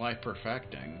spent his life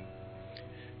perfecting.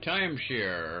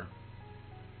 Timeshare.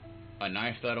 A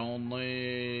knife that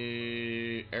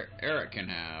only Eric can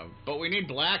have. But we need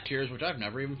black tears, which I've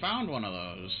never even found one of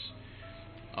those.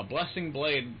 A blessed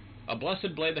blade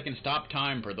that can stop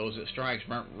time for those it strikes,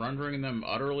 rendering them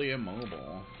utterly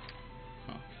immobile.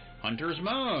 Huh. Hunter's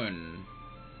Moon.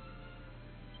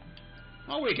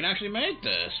 Oh, we can actually make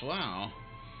this. Wow.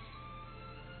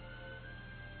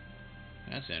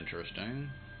 That's interesting.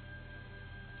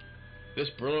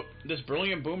 This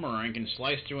brilliant boomerang can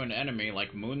slice through an enemy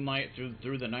like moonlight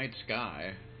through the night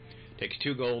sky. Takes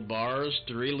 2 gold bars,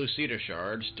 3 Lucida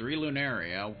shards, 3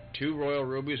 Lunaria, 2 royal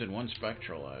rubies, and 1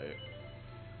 spectralite.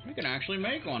 We can actually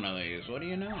make one of these. What do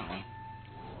you know?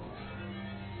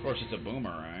 Of course, it's a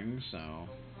boomerang, so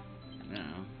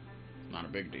yeah, not a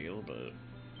big deal, but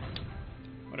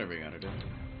whatever you gotta do.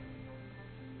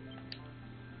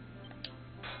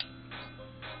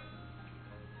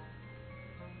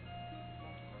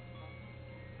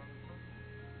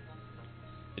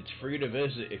 It's free to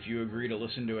visit if you agree to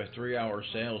listen to a 3-hour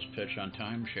sales pitch on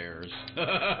timeshares.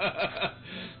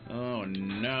 Oh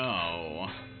no.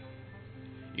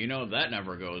 You know that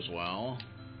never goes well.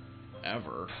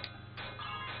 Ever.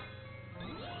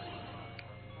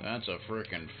 That's a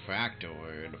frickin'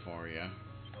 factoid for you.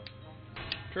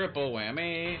 Triple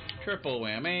whammy, triple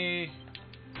whammy,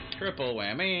 triple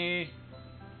whammy,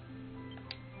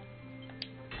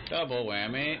 double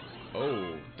whammy.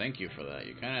 Oh, thank you for that.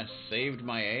 You kind of saved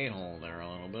my a-hole there a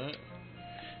little bit.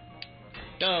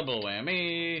 Double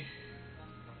whammy.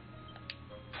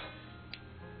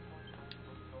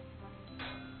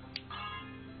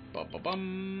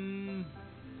 Ba-ba-bum.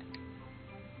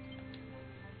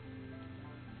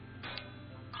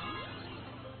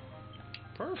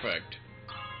 Perfect.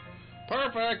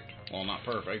 Perfect! Well, not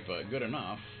perfect, but good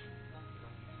enough.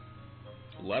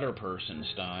 Letter person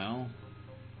style.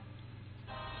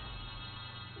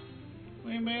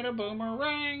 We made a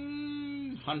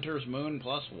boomerang! Hunter's Moon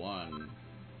 +1.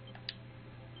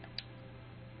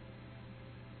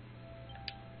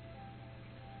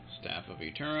 Staff of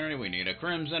Eternity, we need a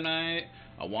Crimsonite.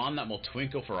 A wand that will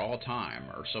twinkle for all time,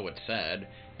 or so it said,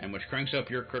 and which cranks up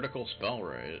your critical spell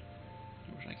rate.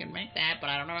 I wish I could make that, but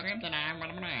I don't know what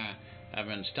Crimsonite.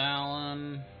 Evan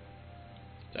Stalin.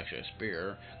 It's actually a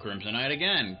spear. Crimsonite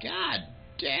again. God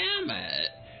damn it!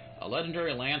 A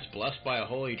legendary lance blessed by a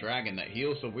holy dragon that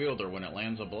heals the wielder when it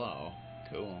lands a blow.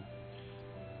 Cool.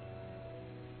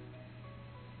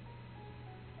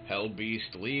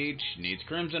 Hellbeast Leech needs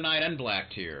Crimsonite and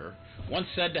Black Tear. Once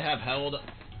said to have held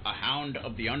a hound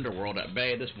of the underworld at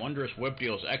bay, this wondrous whip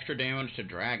deals extra damage to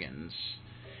dragons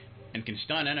and can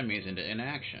stun enemies into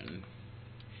inaction.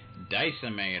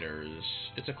 Decimators.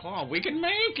 It's a claw. We can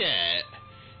make it!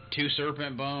 2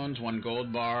 serpent bones, 1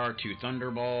 gold bar, 2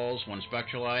 thunderballs, 1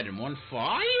 spectralite, and 1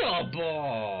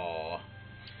 fireball.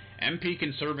 MP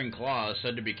conserving claw is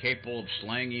said to be capable of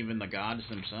slaying even the gods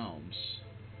themselves.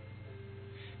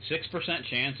 6%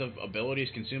 chance of abilities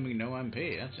consuming no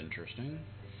MP. That's interesting.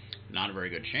 Not a very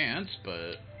good chance, but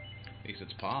at least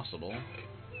it's possible.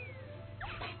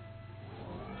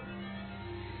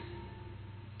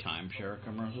 Timeshare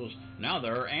commercials. Now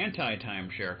there are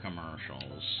anti-timeshare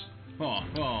commercials.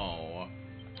 Oh.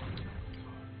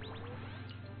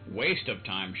 Waste of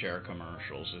timeshare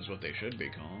commercials is what they should be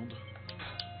called.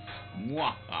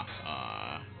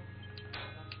 Mwahaha.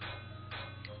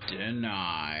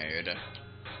 Denied.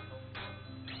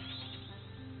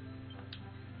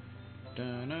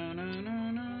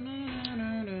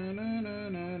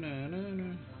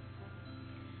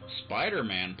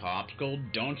 Spider-Man popsicle?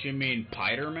 Don't you mean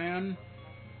Spider-Man?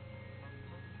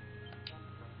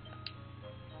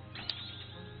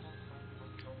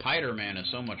 Spider-Man is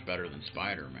so much better than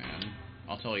Spider-Man.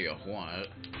 I'll tell you what.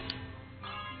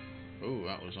 Ooh,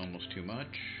 that was almost too much.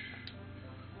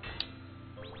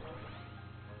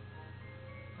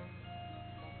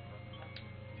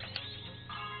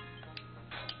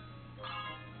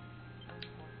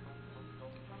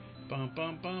 Bum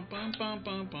bum bum bum bum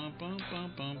bum bum bum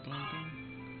bum bum bum.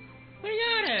 We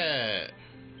got it!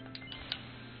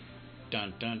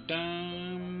 Dun dun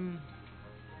dun.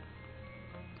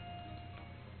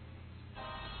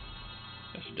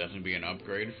 This should definitely be an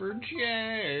upgrade for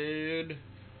Jade.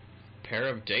 Pair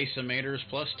of Decimators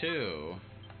 +2.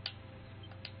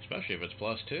 Especially if it's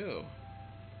 +2.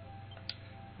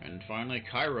 And finally,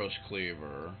 Kairos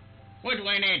Cleaver. Which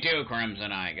we need 2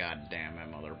 Crimsonite, goddamn it,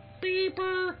 mother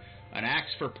beeper! An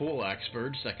axe for pool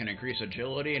experts that can increase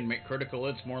agility and make critical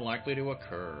hits more likely to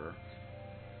occur.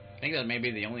 I think that may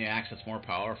be the only axe that's more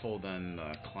powerful than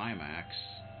the Climax.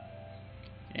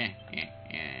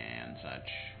 And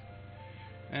such.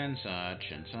 And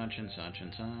such, and such, and such,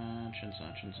 and such, and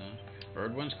such, and such.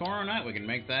 Birdwind's Coronet, we can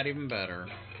make that even better.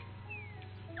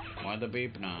 Why the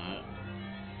beep not?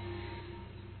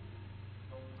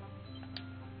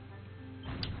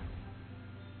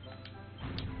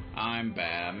 I'm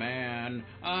Batman,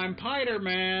 I'm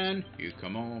Spider-Man. You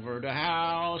come over to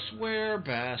house, we're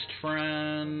best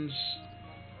friends.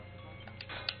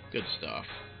 Good stuff.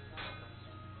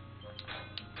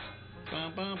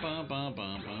 Bum, bum, bum, bum,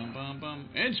 bum, bum, bum, bum.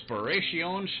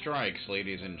 Inspiration strikes,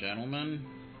 ladies and gentlemen.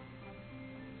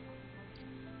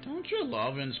 Don't you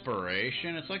love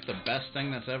inspiration? It's like the best thing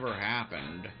that's ever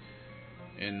happened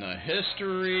in the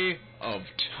history of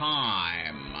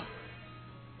time.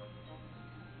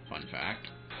 Fun fact.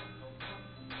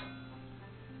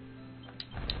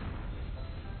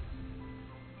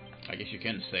 I guess you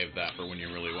can save that for when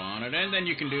you really want it, and then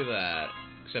you can do that.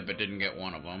 Except it didn't get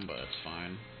one of them, but it's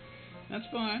fine. That's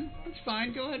fine. That's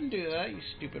fine. Go ahead and do that, you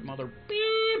stupid mother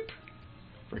beep.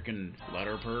 Freaking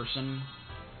letter person.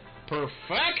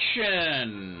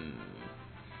 Perfection!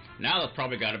 Now that's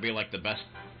probably got to be like the best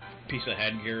piece of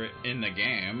headgear in the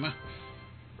game.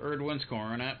 Erdwin's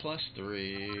Coronet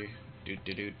 +3. Do.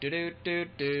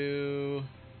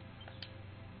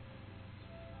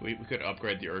 We could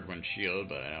upgrade the Erdwin shield,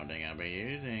 but I don't think I'll be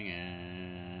using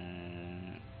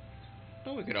it.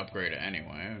 But we could upgrade it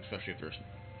anyway, especially if there's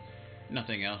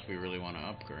nothing else we really want to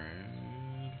upgrade.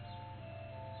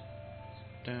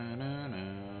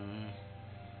 Da-na-na.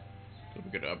 So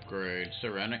we could upgrade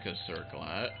Serenica's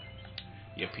circlet.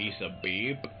 You piece of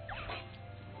beep.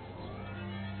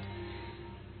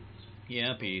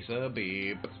 Yeah, piece of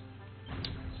beep.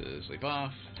 Sizzly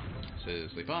puff.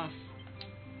 Sizzly puff.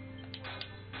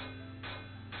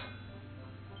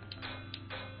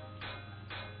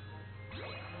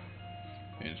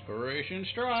 Inspiration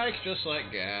strikes just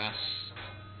like gas.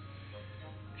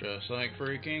 Just like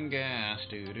freaking gas.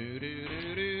 Do do do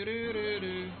do do do do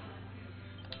do.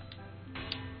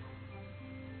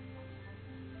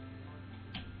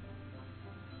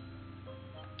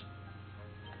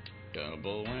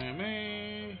 Double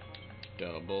whammy.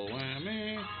 Double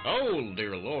whammy. Oh,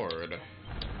 dear Lord.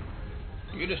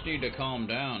 You just need to calm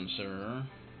down, sir.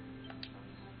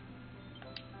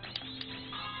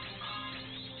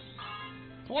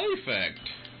 Perfect.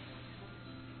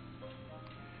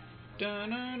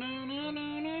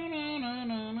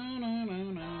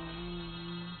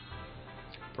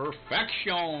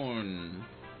 Perfection.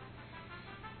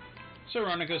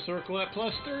 Seronica circlet +3.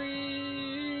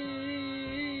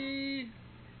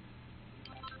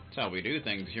 That's how we do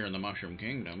things here in the Mushroom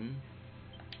Kingdom.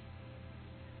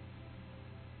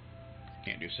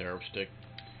 Can't do Seraph Stick.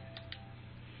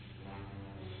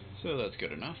 So that's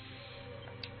good enough.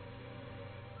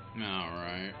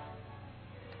 Alright.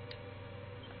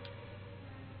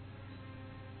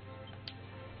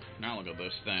 Now look at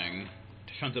this thing.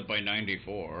 Defensive by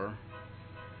 94.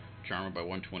 Charmer by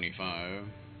 125.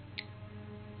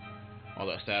 All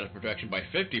that status protection by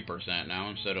 50% now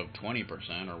instead of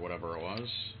 20% or whatever it was.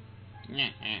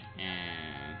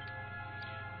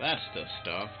 That's the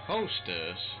stuff.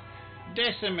 Hostess.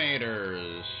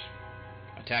 Decimators.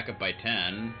 Attack up by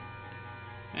 10.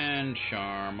 And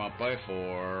charm up by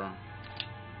 4.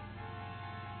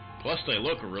 Plus they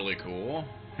look really cool.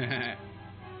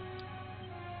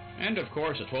 And of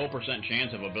course a 12%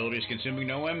 chance of abilities consuming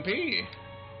no MP.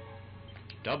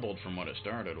 Doubled from what it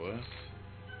started with.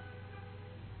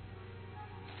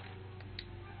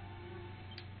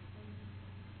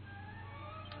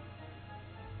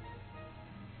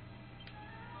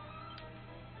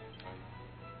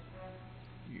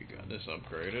 You got this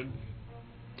upgraded.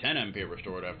 10 MP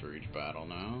restored after each battle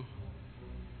now.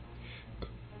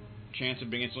 Chance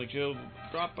of being instantly killed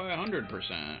dropped by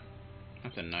 100%.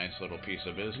 That's a nice little piece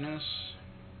of business.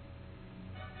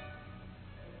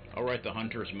 Alright, the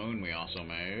Hunter's Moon we also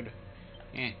made.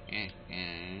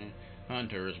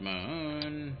 Hunter's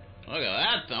Moon. Look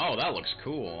at that. Oh, that looks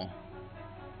cool.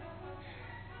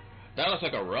 That looks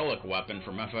like a relic weapon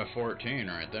from FF14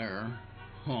 right there.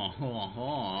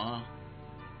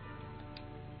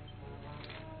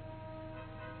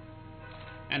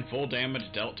 And full damage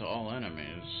dealt to all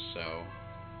enemies, so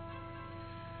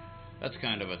that's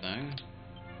kind of a thing.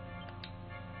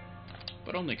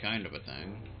 But only kind of a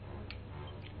thing.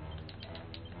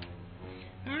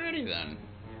 Alrighty then.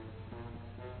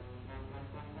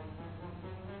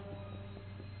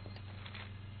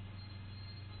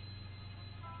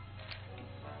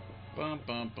 Bum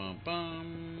bum bum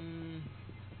bum.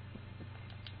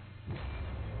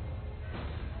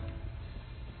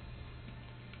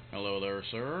 Hello there,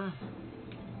 sir.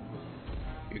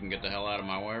 You can get the hell out of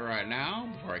my way right now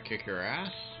before I kick your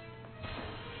ass.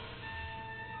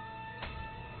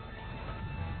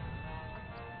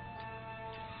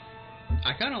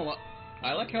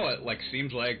 I like how it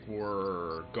seems like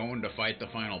we're going to fight the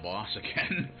final boss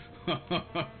again.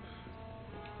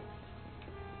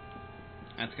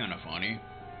 That's kind of funny.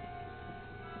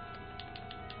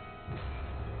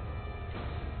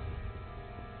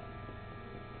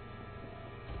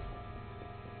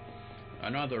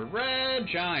 Another red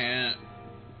giant.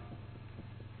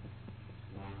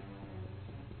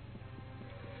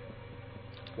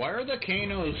 Why are the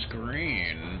Kanos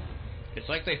green? It's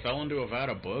like they fell into a vat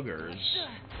of boogers.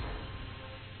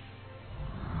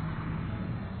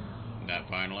 That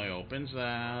finally opens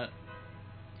that.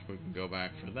 So we can go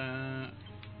back for that.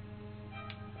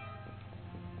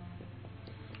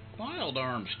 Wild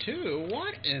Arms 2?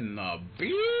 What in the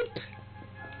beep?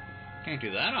 Can't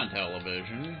do that on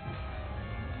television.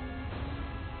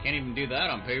 Can't even do that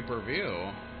on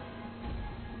pay-per-view.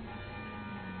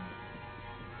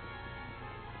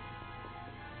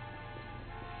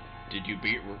 Did you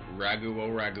beat Ragu O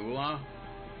Ragula?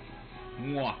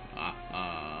 Mwah.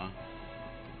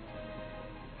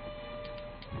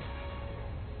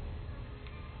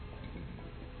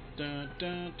 Da,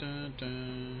 da, da, da.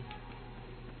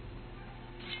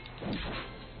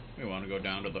 We want to go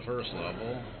down to the first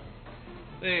level.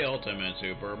 The ultimate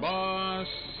super boss.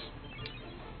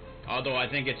 Although I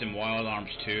think it's in Wild Arms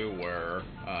 2 where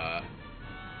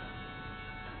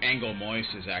Angle Moist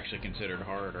is actually considered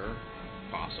harder,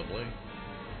 possibly.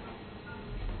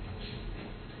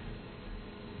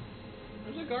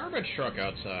 There's a garbage truck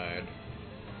outside.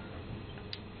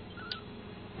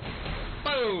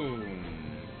 Boom!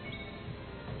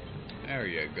 There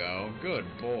you go. Good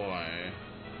boy.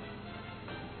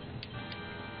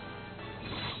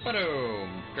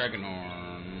 Boom!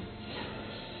 Dragonhorn.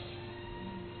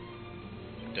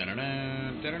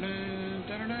 Da-da-da, da-da-da,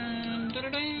 da-da-da,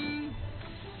 da-da-da.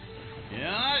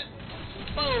 Yeah.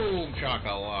 Boom!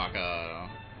 Chakalaka.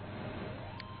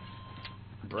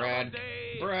 Brad,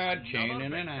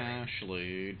 Kanan, and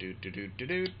Ashley. Do.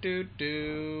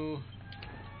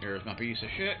 Here's my piece of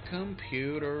shit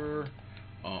computer.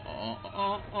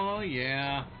 Oh,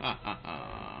 yeah.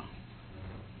 Ha.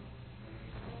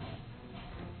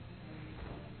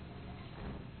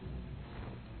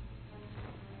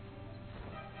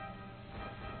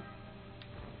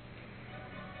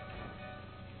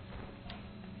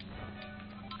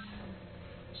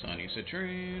 Sunny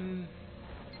Citrine.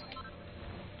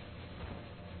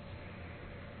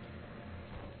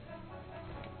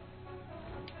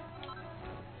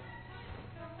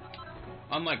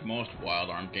 Unlike most Wild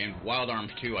Arms games, Wild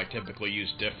Arms 2 I typically use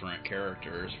different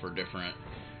characters for different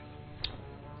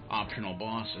optional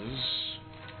bosses.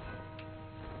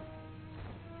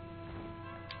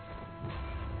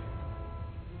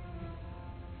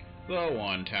 The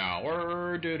One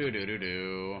Tower,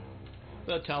 do.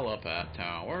 The Telepath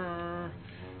Tower,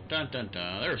 dun.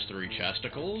 There's 3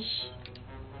 chesticles.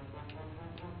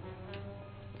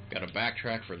 Gotta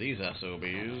backtrack for these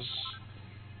SOBs.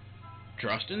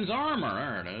 Drustin's Armor,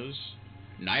 there it is.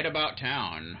 Night About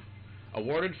Town.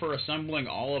 Awarded for assembling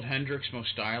all of Hendrick's most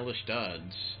stylish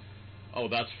studs. Oh,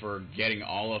 that's for getting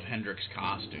all of Hendrick's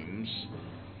costumes.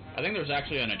 I think there's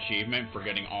actually an achievement for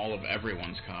getting all of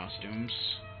everyone's costumes.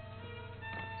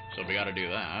 So we gotta do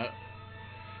that.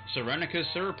 Serenica's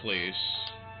Surplice.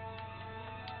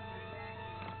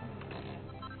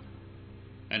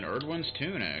 And Erdwin's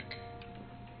Tunic.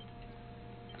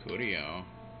 Coolio.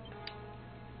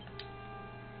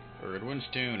 Erdwin's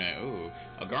Tunic. Ooh.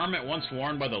 A garment once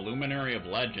worn by the Luminary of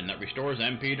Legend that restores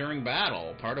MP during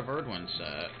battle. Part of Erdwin's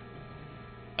set.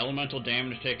 Elemental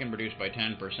damage taken reduced by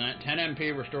 10%. 10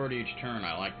 MP restored each turn.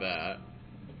 I like that.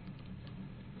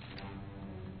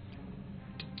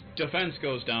 Defense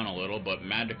goes down a little, but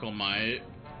Magical Might,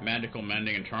 Magical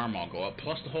Mending, and Charm all go up.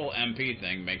 Plus the whole MP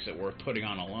thing makes it worth putting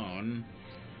on alone.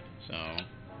 So,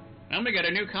 and we got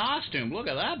a new costume. Look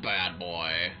at that bad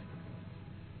boy.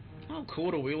 How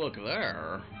cool do we look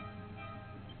there?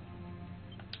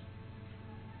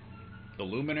 The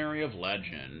Luminary of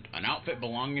Legend. An outfit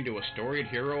belonging to a storied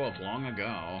hero of long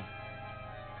ago.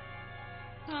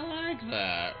 I like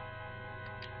that.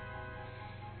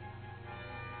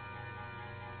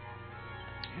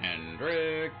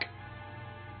 Hendrick.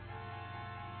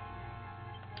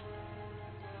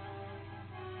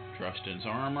 Drustin's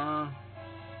Armor.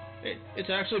 It's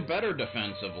actually better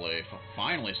defensively.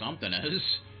 Finally, something is.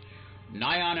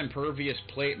 Nigh-on Impervious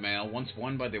Plate Mail, once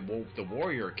won by the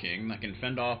Warrior King, that can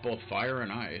fend off both fire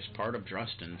and ice, part of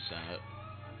Drustin's set.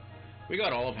 We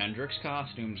got all of Hendrick's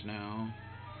costumes now.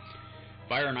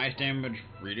 Fire and ice damage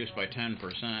reduced by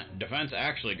 10%. Defense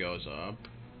actually goes up.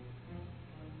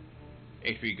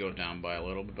 HP goes down by a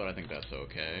little bit, but I think that's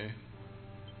okay.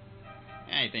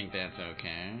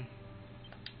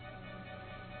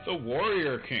 The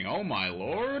Warrior King, oh my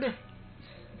lord!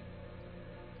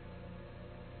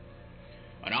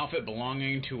 An outfit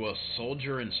belonging to a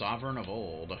soldier and sovereign of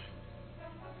old.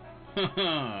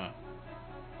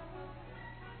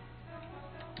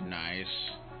 Nice.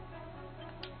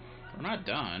 We're not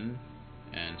done.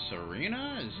 And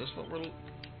Serena? Is this what we're...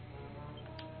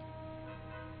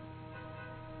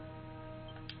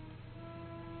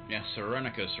 Yeah,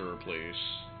 Serenica's Surplice.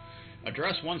 A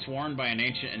dress once worn by an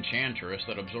ancient enchantress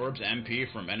that absorbs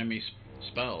MP from enemy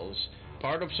spells.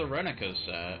 Part of Serenica's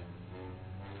set.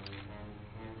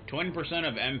 20%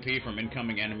 of MP from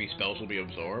incoming enemy spells will be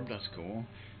absorbed. That's cool.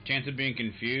 Chance of being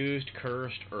confused,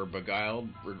 cursed, or beguiled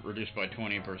reduced by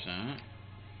 20%.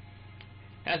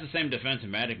 Has the same defense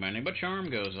and magic mending, but charm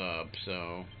goes up,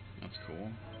 so that's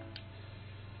cool.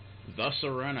 The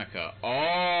Serenica.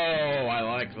 Oh, I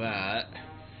like that.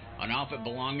 An outfit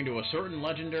belonging to a certain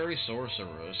legendary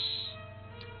sorceress.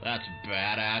 That's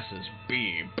badass as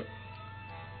beep.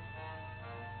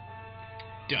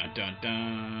 Dun dun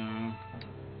dun.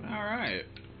 Alright.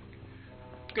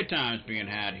 Good times being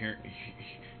had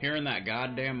here in that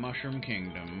goddamn Mushroom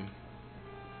Kingdom.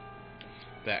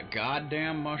 That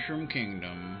goddamn Mushroom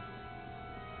Kingdom.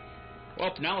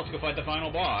 Well, now let's go fight the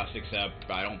final boss, except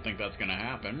I don't think that's gonna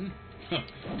happen.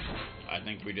 I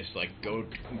think we just like go.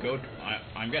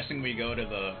 I'm guessing we go to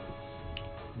the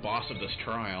boss of this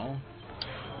trial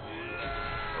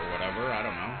or whatever. I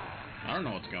don't know. I don't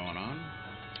know what's going on.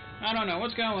 I don't know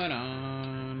what's going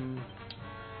on.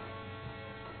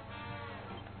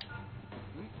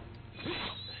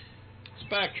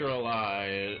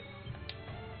 Spectralite.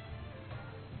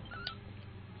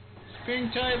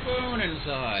 Pink Typhoon and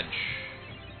such.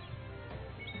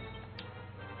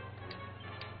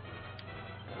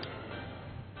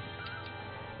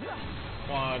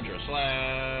 Quadra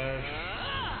Slash.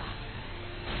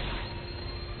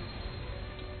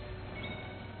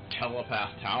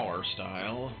 Telepath Tower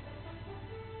style.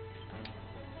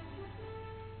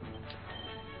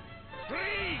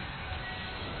 Freeze!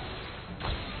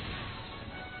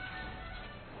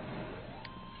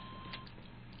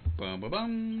 Bum bum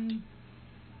bum.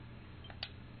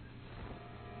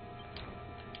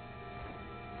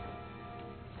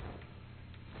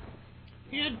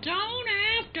 You don't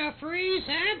have to freeze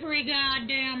every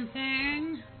goddamn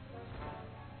thing.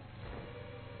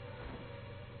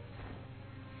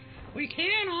 We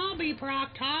can't all be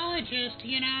proctologists,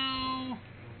 you know.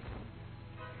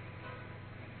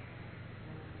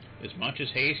 As much as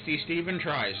Hasty Steven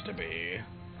tries to be,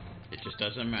 it just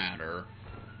doesn't matter.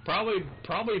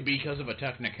 Probably because of a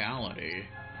technicality.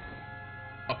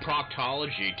 A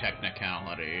proctology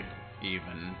technicality,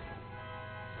 even.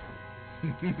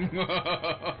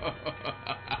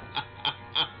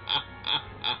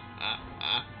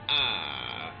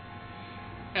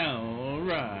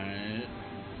 Alright.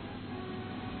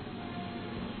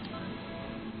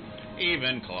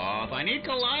 Even cloth. I need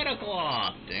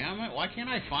Kaleidocloth. Damn it. Why can't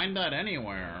I find that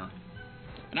anywhere?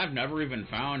 And I've never even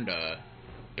found a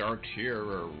Dark Tear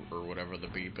or whatever the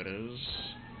beep it is.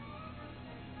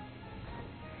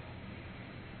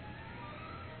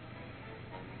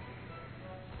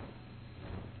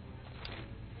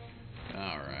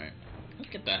 Alright.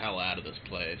 Let's get the hell out of this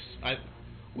place.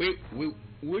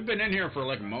 We've been in here for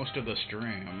like most of the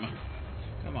stream.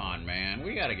 Come on, man.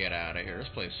 We gotta get out of here. This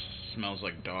place smells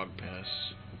like dog piss.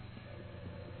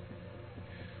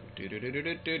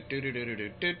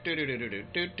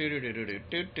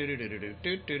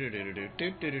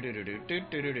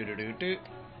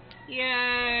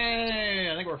 Yay!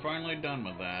 I think we're finally done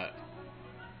with that.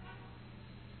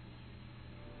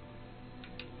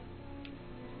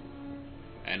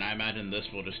 And I imagine this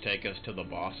will just take us to the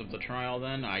boss of the trial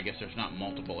then. I guess there's not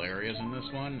multiple areas in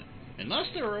this one. Unless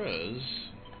there is.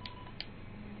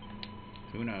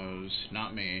 Who knows?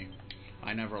 Not me.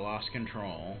 I never lost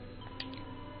control.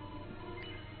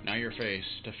 Now you're face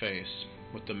to face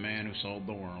with the man who sold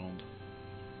the world.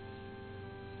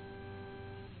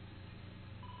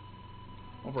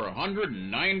 Over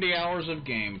 190 hours of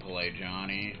gameplay,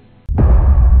 Johnny.